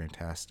 that's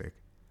fantastic.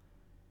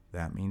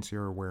 That means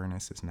your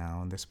awareness is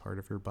now in this part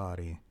of your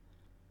body,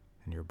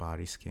 and your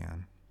body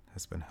scan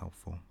has been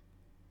helpful.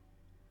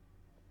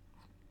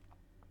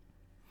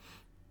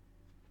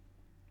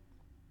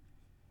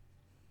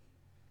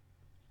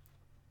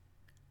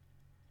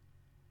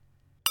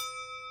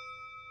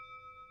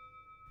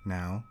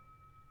 Now,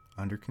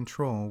 under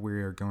control, we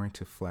are going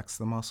to flex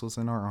the muscles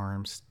in our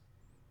arms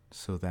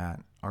so that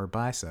our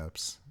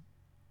biceps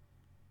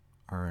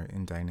are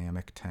in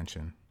dynamic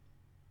tension.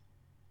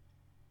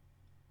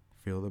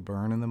 Feel the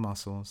burn in the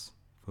muscles,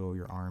 feel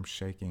your arms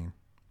shaking.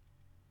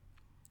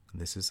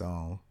 This is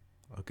all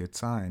a good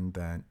sign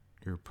that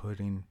you're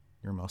putting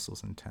your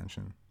muscles in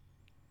tension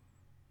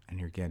and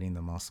you're getting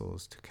the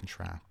muscles to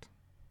contract.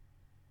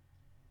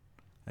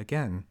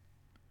 Again,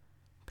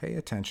 pay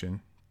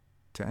attention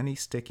to any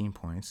sticking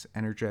points,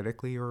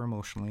 energetically or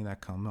emotionally, that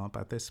come up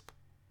at this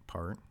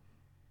part,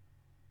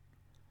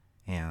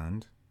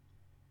 and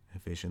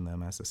envision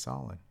them as a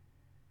solid.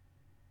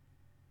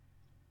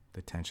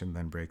 The tension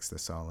then breaks the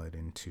solid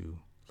into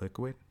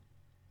liquid,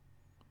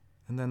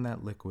 and then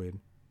that liquid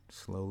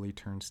slowly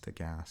turns to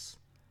gas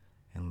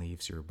and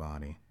leaves your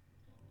body.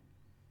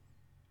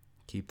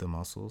 Keep the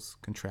muscles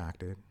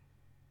contracted.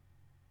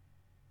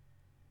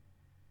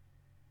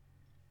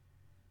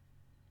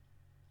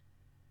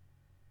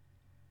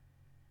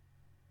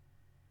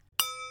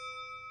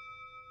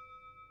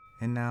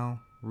 And now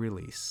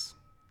release.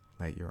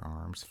 Let your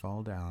arms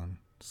fall down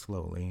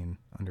slowly and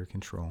under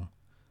control.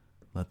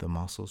 Let the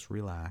muscles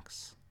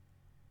relax.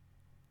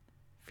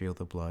 Feel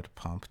the blood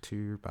pump to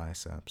your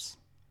biceps.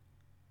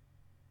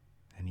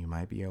 And you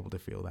might be able to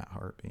feel that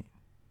heartbeat.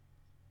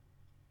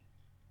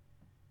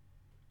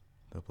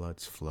 The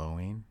blood's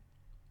flowing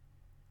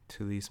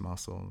to these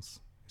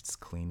muscles. It's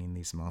cleaning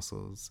these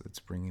muscles. It's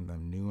bringing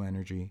them new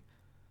energy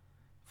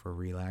for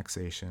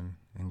relaxation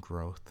and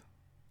growth.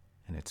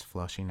 And it's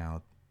flushing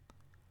out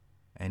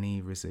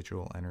any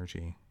residual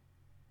energy,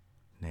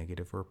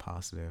 negative or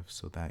positive,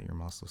 so that your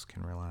muscles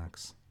can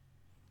relax.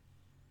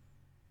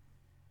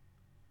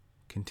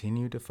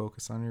 Continue to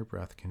focus on your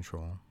breath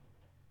control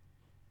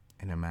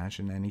and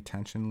imagine any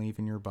tension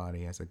leaving your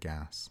body as a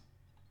gas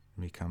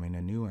and becoming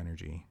a new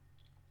energy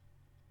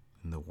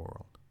in the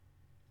world.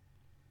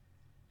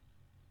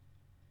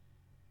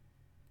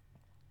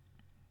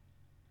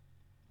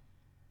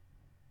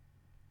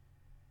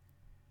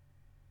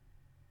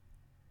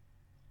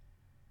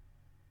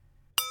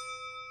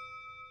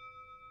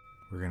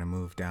 We're going to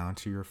move down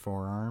to your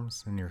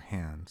forearms and your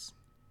hands.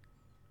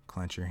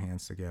 Clench your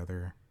hands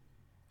together,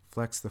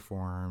 flex the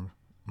forearm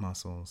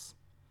muscles,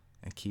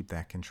 and keep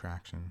that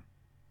contraction.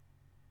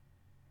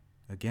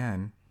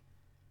 Again,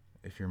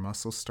 if your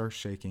muscles start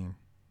shaking,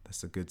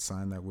 that's a good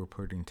sign that we're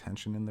putting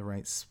tension in the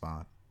right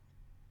spot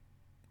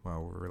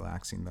while we're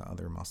relaxing the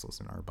other muscles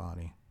in our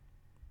body.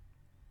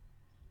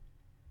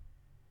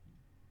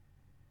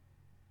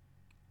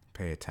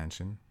 Pay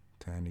attention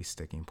to any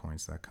sticking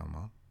points that come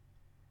up.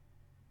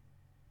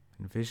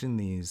 Envision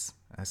these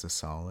as a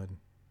solid,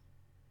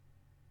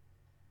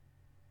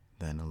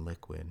 then a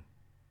liquid,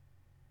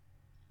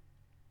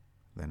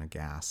 then a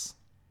gas,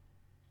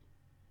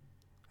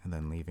 and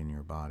then leaving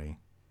your body.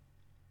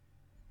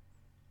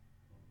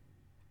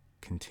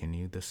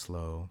 Continue the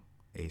slow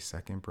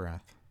 8-second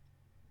breath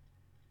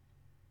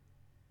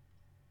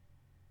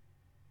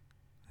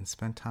and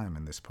spend time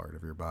in this part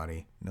of your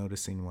body,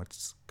 noticing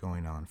what's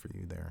going on for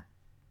you there.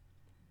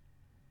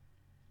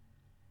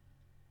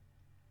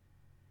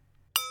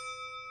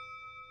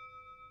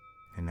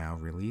 And now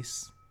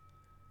release.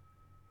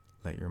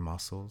 Let your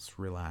muscles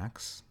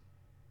relax.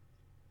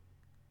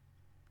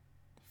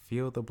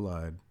 Feel the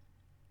blood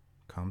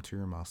come to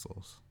your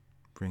muscles,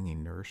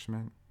 bringing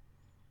nourishment,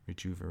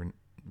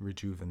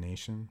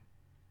 rejuvenation,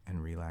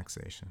 and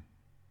relaxation.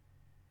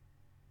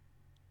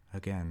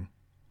 Again,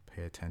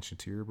 pay attention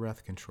to your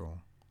breath control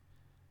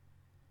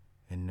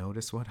and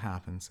notice what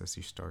happens as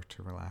you start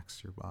to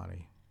relax your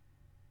body.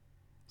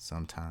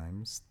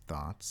 Sometimes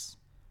thoughts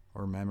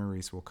or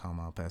memories will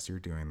come up as you're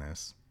doing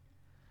this,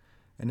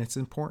 and it's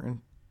important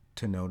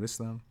to notice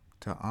them,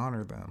 to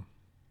honor them,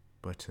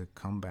 but to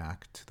come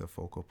back to the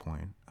focal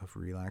point of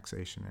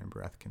relaxation and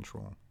breath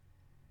control.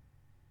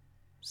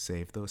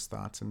 Save those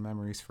thoughts and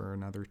memories for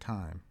another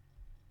time.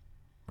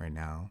 Right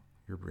now,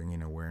 you're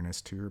bringing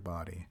awareness to your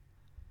body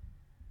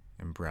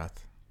and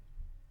breath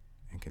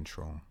and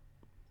control.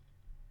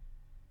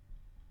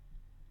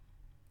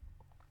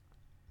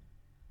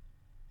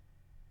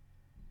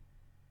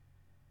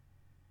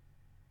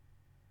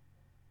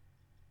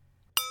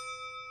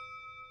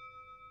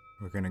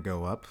 We're going to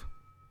go up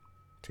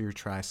to your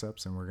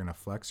triceps and we're going to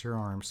flex your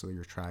arms so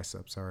your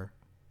triceps are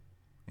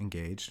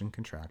engaged and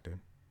contracted.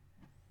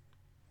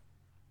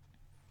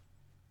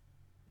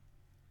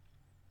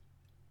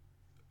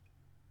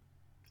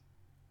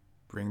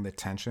 Bring the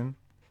tension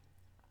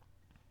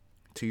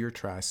to your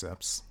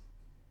triceps.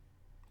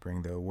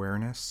 Bring the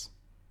awareness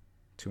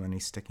to any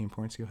sticking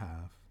points you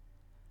have.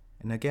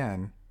 And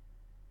again,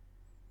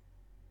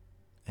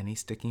 any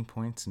sticking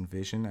points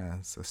envision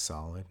as a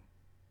solid,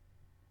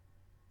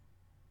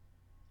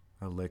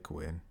 a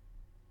liquid,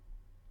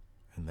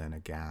 and then a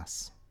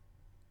gas,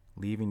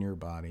 leaving your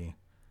body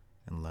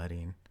and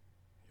letting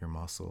your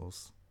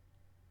muscles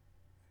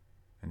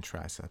and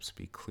triceps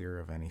be clear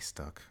of any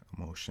stuck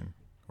emotion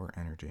or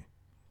energy.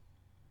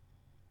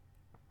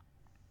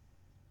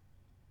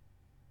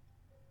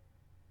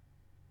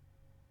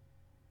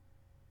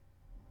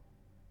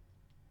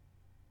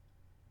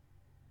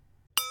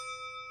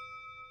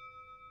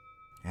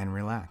 And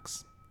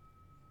relax.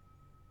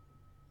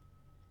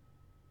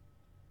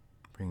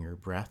 Bring your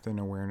breath and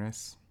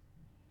awareness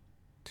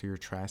to your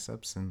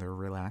triceps in their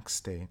relaxed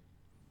state.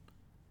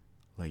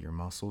 Let your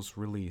muscles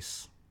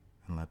release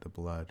and let the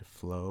blood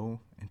flow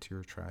into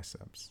your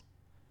triceps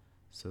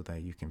so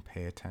that you can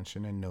pay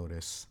attention and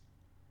notice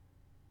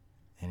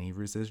any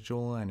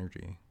residual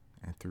energy,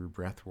 and through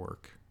breath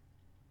work,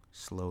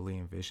 slowly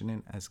envision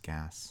it as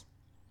gas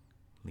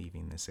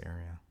leaving this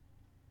area.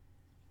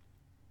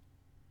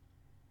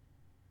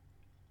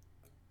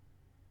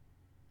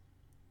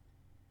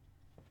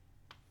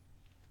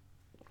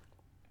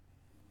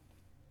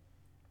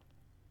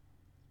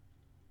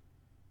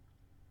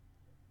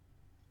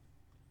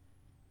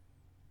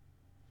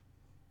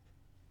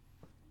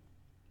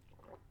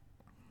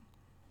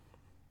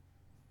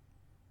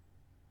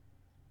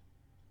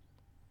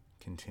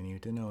 Continue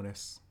to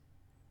notice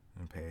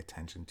and pay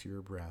attention to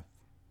your breath,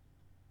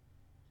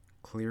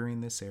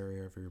 clearing this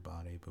area of your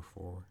body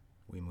before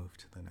we move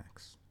to the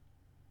next.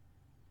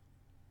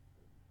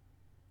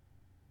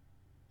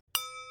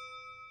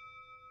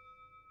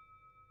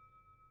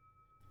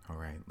 All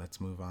right,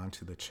 let's move on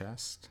to the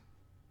chest,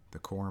 the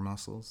core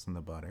muscles, and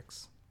the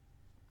buttocks.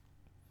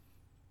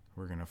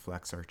 We're going to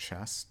flex our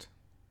chest,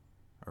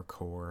 our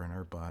core, and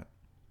our butt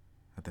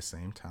at the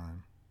same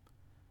time,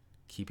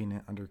 keeping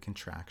it under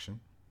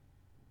contraction,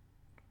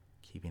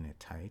 keeping it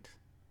tight,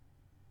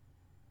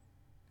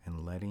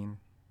 and letting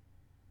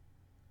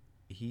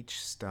each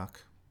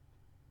stuck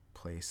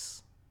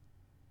place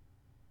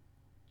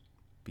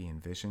be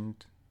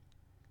envisioned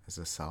as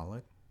a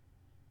solid,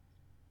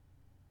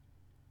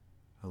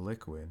 a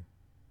liquid,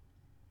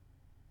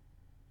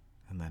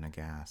 and then a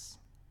gas.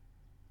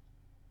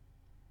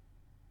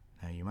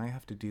 Now you might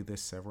have to do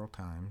this several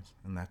times,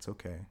 and that's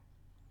okay.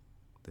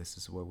 This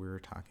is what we were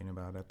talking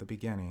about at the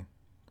beginning.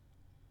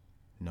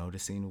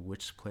 Noticing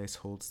which place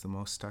holds the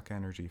most stuck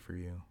energy for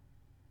you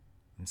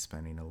and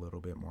spending a little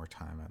bit more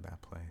time at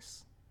that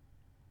place.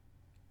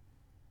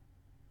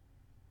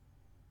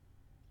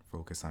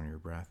 Focus on your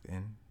breath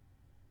in,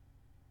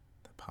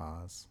 the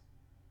pause,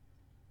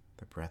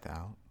 the breath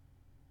out,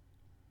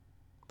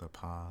 the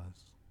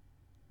pause,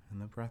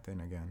 and the breath in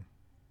again.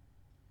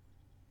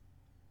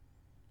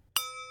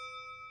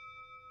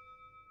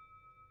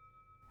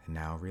 And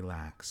now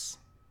relax.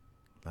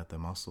 Let the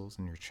muscles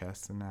in your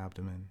chest and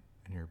abdomen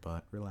and your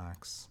butt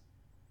relax.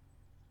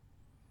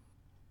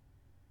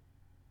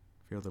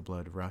 Feel the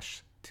blood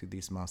rush to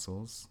these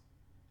muscles.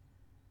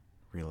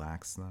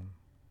 Relax them,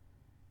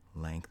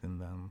 lengthen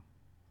them,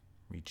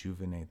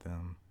 rejuvenate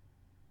them.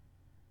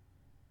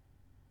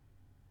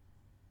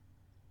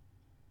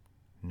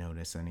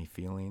 Notice any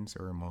feelings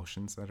or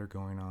emotions that are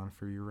going on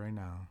for you right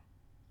now.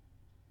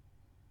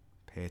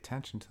 Pay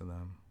attention to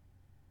them.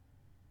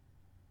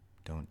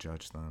 Don't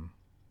judge them,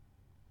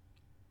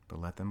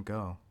 but let them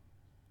go.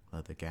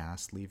 Let the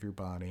gas leave your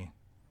body.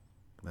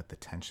 Let the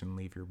tension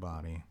leave your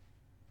body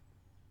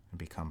and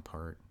become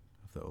part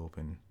of the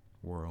open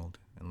world,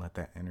 and let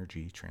that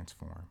energy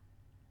transform.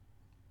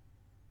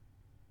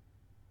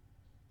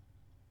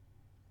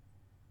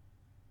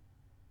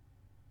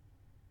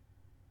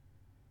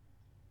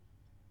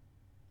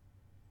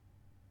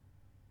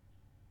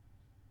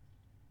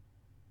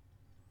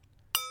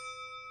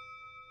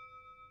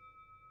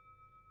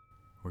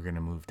 We're going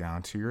to move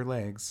down to your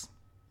legs.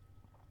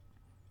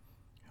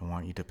 I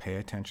want you to pay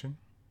attention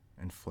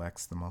and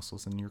flex the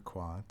muscles in your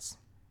quads.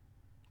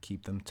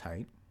 Keep them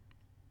tight.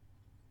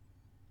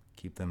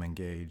 Keep them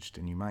engaged.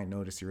 And you might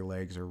notice your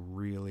legs are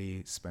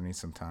really spending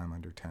some time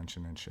under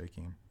tension and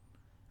shaking.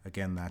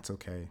 Again, that's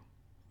okay.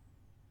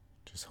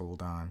 Just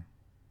hold on.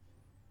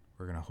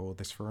 We're going to hold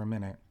this for a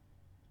minute.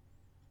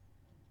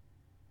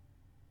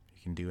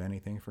 You can do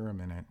anything for a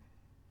minute.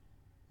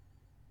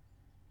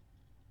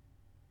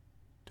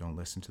 Don't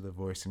listen to the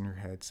voice in your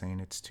head saying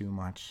it's too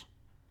much.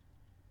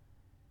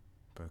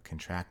 But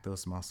contract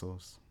those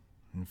muscles.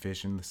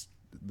 Envision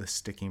the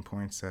sticking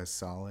points as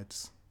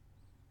solids,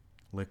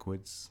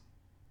 liquids,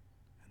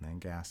 and then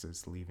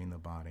gases leaving the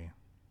body.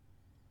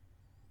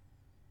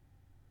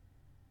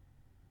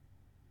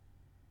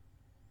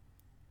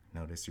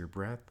 Notice your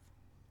breath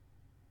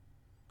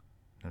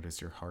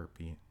Notice your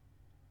heartbeat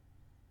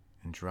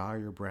and draw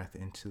your breath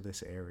into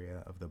this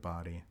area of the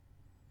body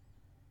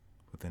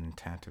with an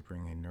intent to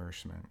bring in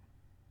nourishment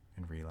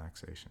and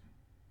relaxation.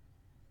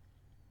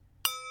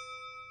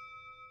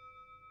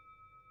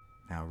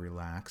 Now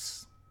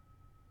relax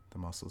the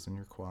muscles in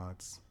your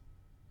quads.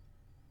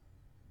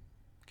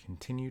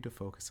 Continue to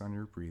focus on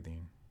your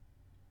breathing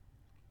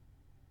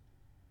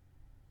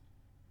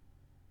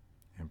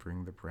and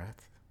bring the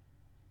breath,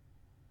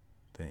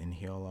 the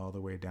inhale all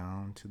the way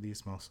down to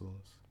these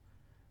muscles,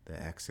 the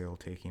exhale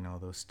taking all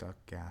those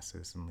stuck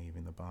gases and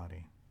leaving the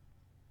body.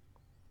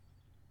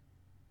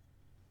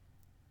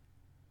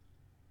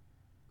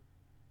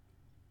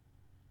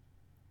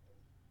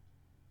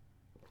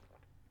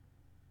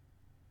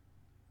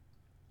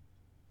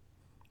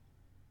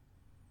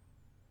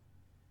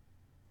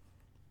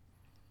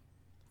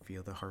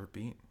 Feel the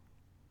heartbeat.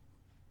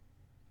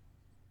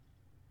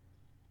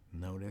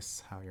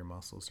 Notice how your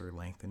muscles are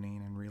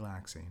lengthening and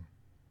relaxing.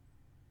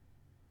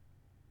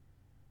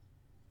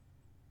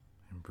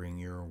 And bring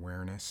your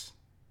awareness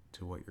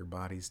to what your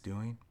body's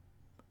doing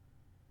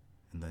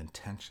and the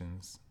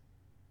intentions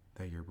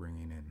that you're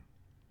bringing in.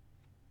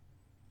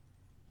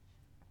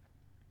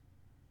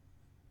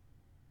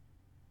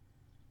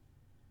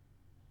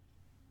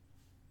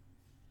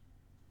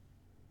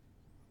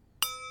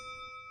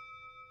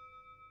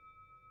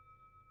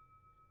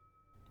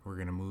 We're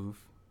going to move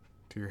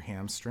to your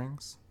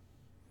hamstrings.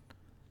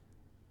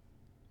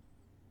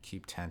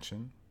 Keep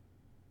tension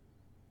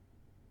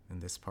in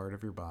this part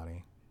of your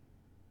body.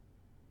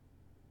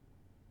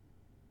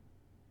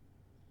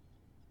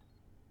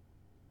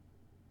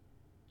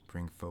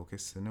 Bring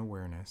focus and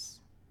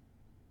awareness.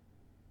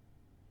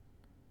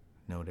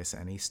 Notice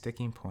any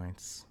sticking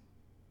points.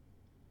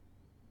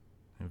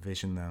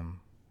 Envision them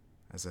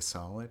as a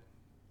solid,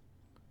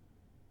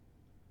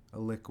 a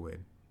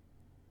liquid,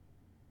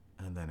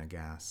 and then a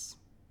gas.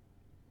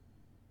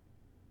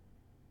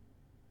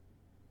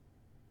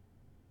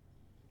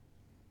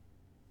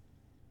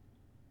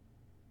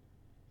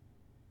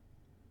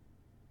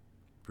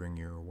 Bring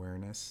your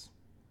awareness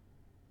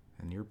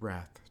and your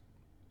breath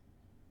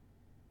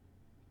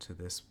to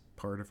this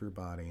part of your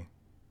body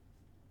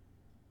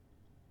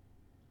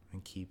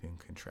and keep in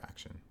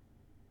contraction.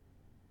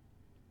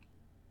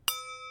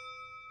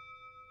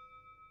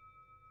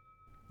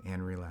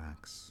 And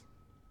relax.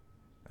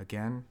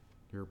 Again,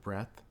 your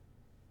breath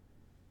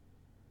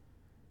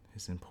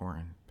is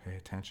important. Pay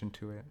attention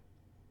to it.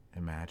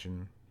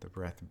 Imagine the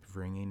breath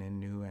bringing in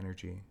new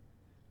energy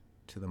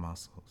to the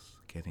muscles,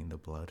 getting the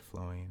blood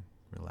flowing,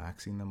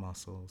 relaxing the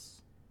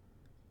muscles,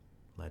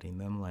 letting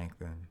them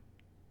lengthen,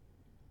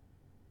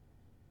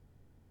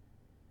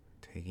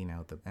 taking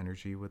out the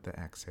energy with the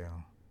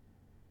exhale,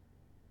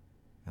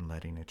 and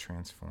letting it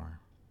transform.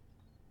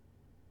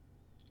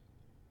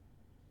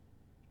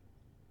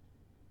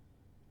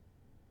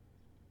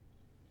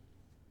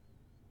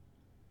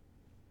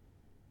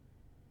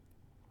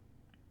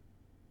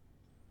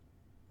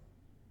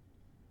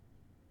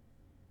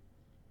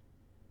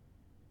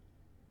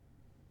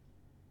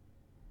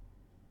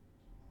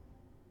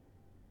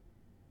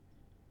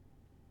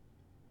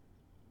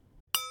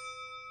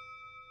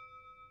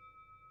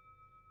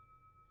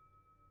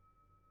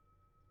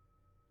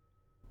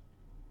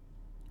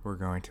 We're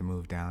going to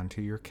move down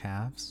to your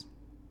calves.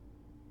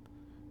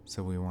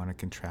 So we want to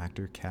contract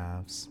your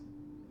calves.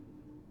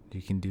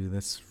 You can do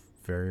this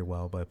very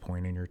well by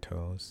pointing your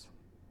toes.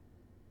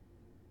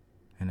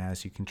 And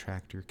as you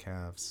contract your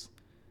calves,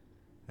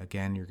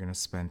 again, you're going to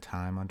spend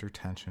time under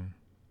tension.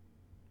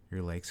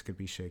 Your legs could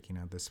be shaking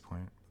at this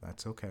point, but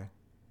that's okay.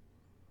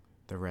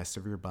 The rest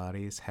of your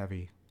body is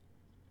heavy.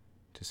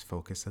 Just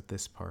focus at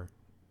this part.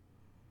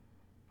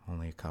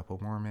 Only a couple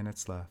more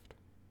minutes left.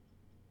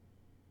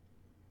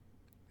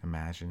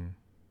 Imagine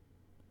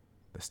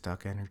the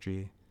stuck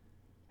energy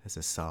as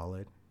a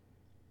solid,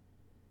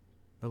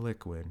 a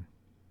liquid,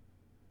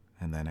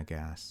 and then a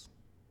gas.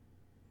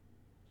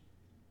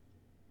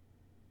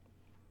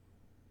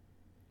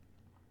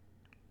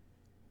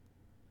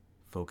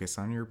 Focus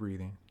on your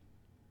breathing.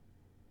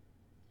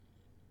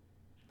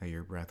 Let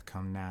your breath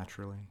come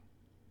naturally.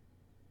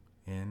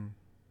 In,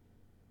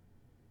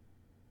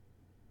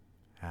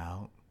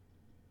 out,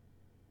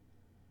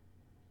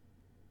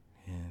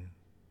 in,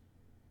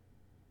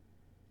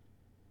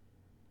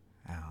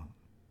 out.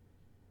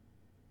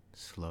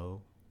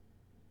 Slow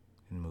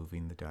and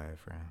moving the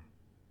diaphragm.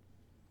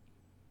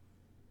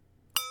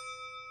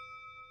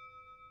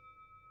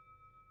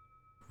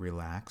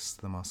 Relax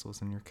the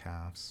muscles in your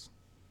calves.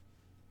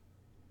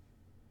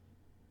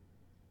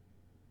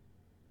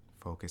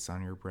 Focus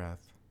on your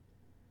breath,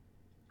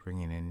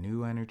 bringing in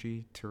new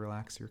energy to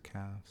relax your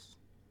calves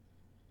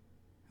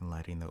and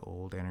letting the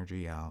old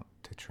energy out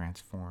to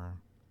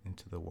transform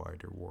into the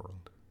wider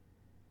world.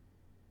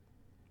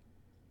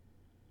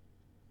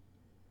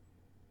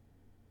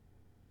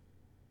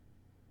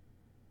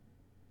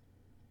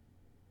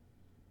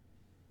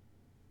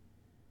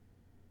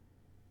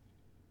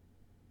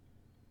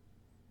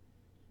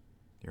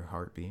 Your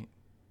heartbeat,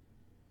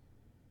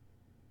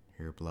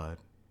 your blood,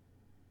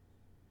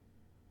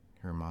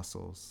 your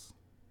muscles,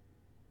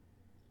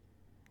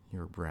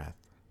 your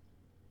breath,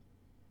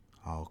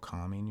 all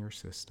calming your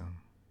system,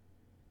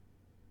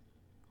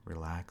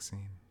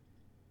 relaxing,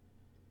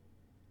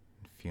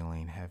 and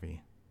feeling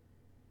heavy.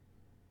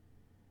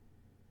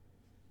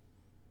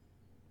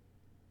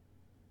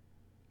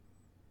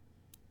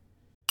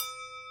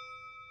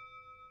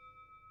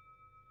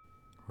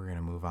 We're going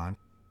to move on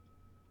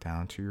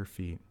down to your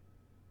feet,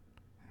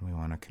 and we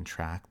want to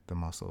contract the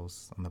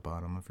muscles on the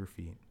bottom of your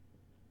feet.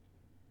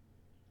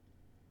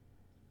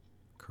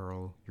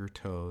 Curl your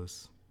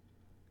toes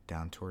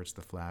down towards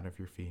the flat of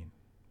your feet.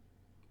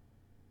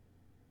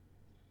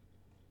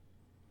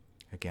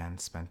 Again,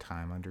 spend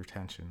time under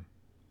tension.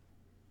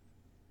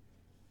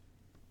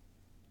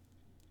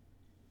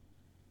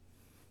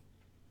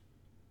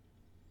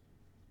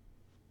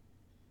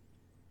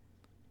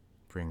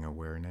 Bring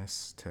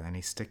awareness to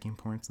any sticking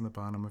points in the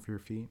bottom of your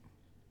feet.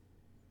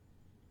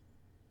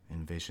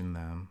 Envision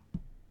them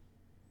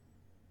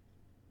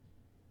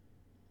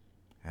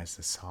as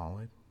a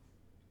solid,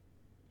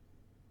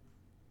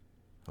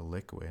 a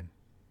liquid,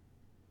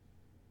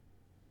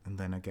 and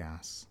then a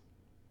gas.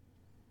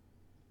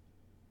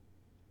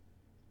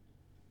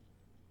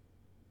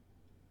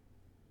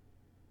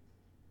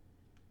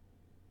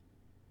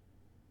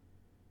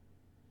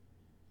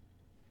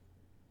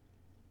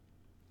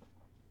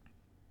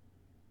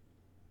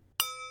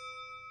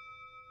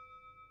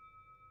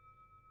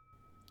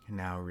 And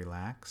now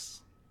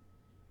relax.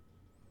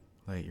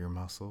 Let your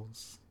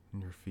muscles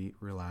and your feet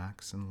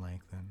relax and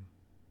lengthen.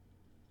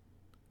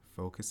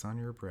 Focus on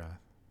your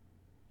breath,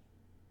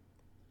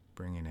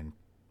 bringing in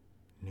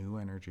new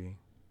energy,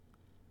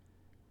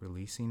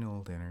 releasing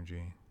old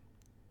energy,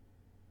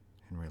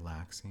 and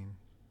relaxing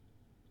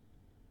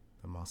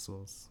the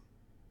muscles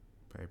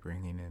by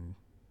bringing in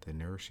the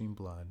nourishing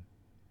blood,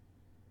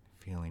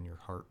 feeling your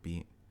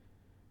heartbeat.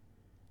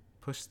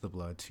 Push the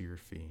blood to your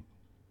feet,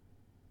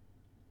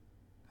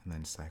 and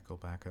then cycle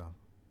back up.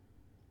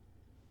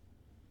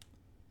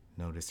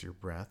 Notice your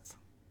breath.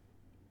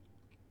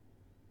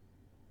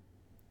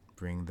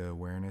 Bring the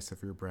awareness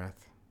of your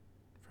breath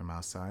from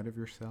outside of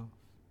yourself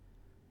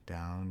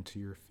down to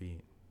your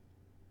feet,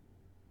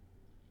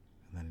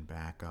 and then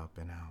back up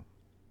and out.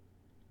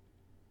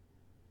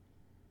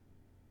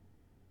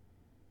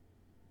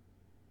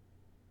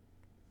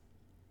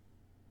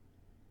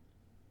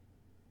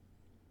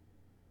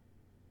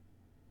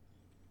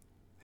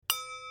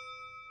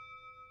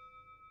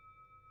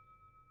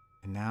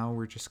 And now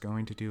we're just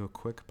going to do a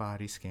quick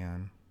body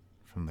scan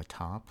from the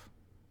top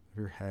of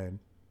your head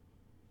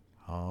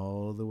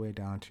all the way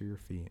down to your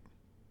feet,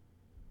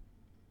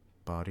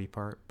 body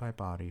part by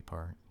body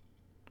part,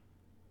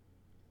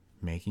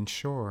 making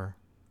sure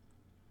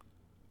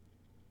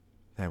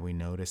that we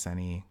notice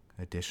any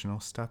additional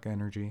stuck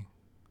energy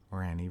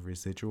or any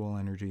residual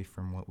energy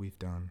from what we've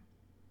done.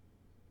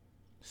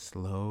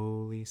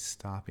 Slowly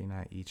stopping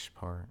at each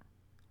part,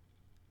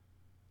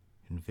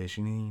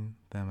 envisioning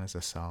them as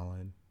a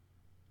solid,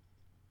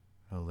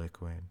 a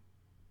liquid,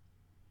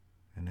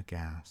 and a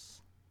gas.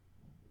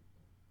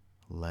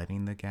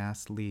 Letting the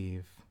gas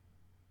leave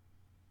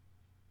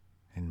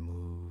and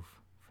move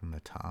from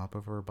the top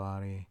of our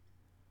body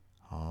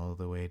all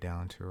the way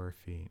down to our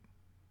feet.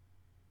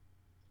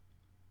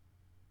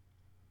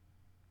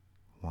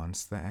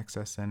 Once the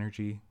excess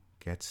energy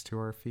gets to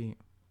our feet,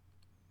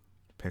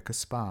 pick a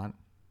spot,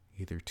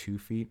 either 2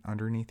 feet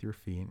underneath your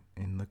feet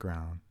in the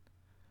ground,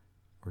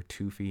 or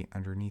 2 feet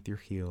underneath your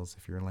heels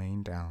if you're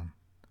laying down.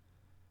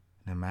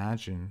 And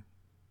imagine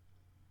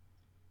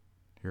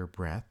your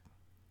breath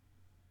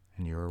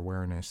and your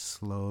awareness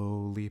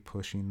slowly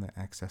pushing the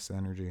excess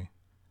energy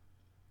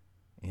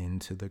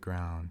into the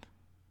ground,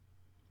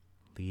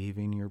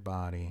 leaving your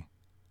body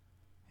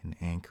and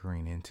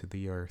anchoring into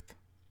the earth,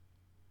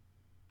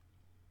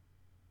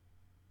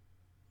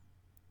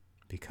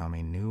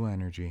 becoming new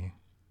energy,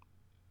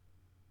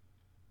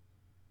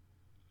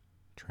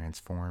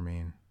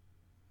 transforming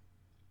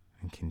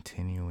and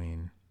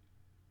continuing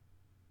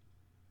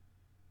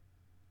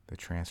the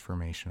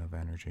transformation of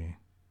energy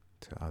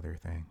to other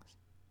things.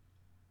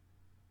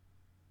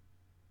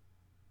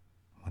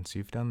 Once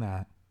you've done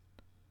that,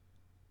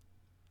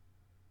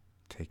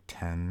 take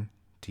 10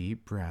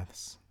 deep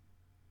breaths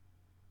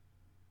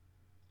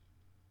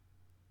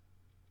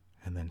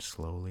and then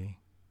slowly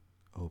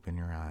open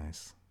your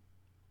eyes.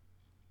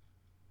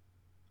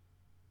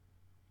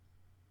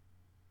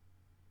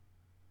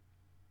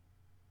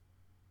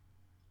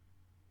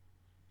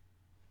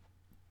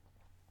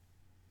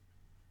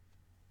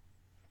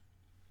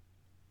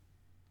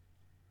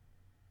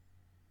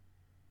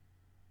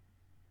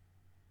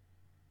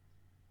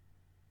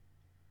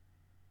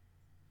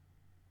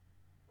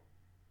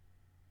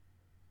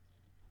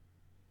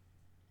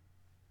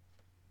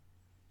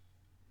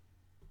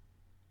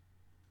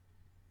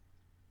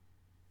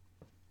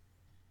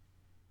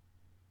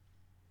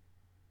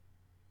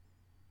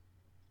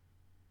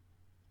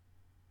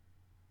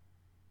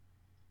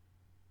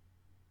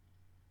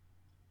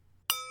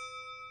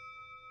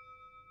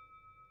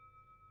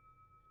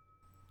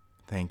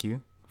 Thank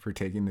you for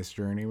taking this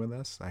journey with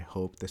us. I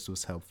hope this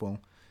was helpful.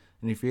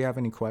 And if you have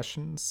any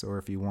questions or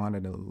if you want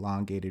an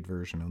elongated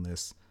version of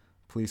this,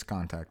 please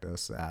contact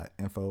us at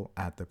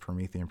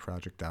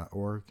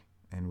info@theprometheanproject.org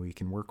and we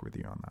can work with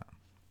you on that.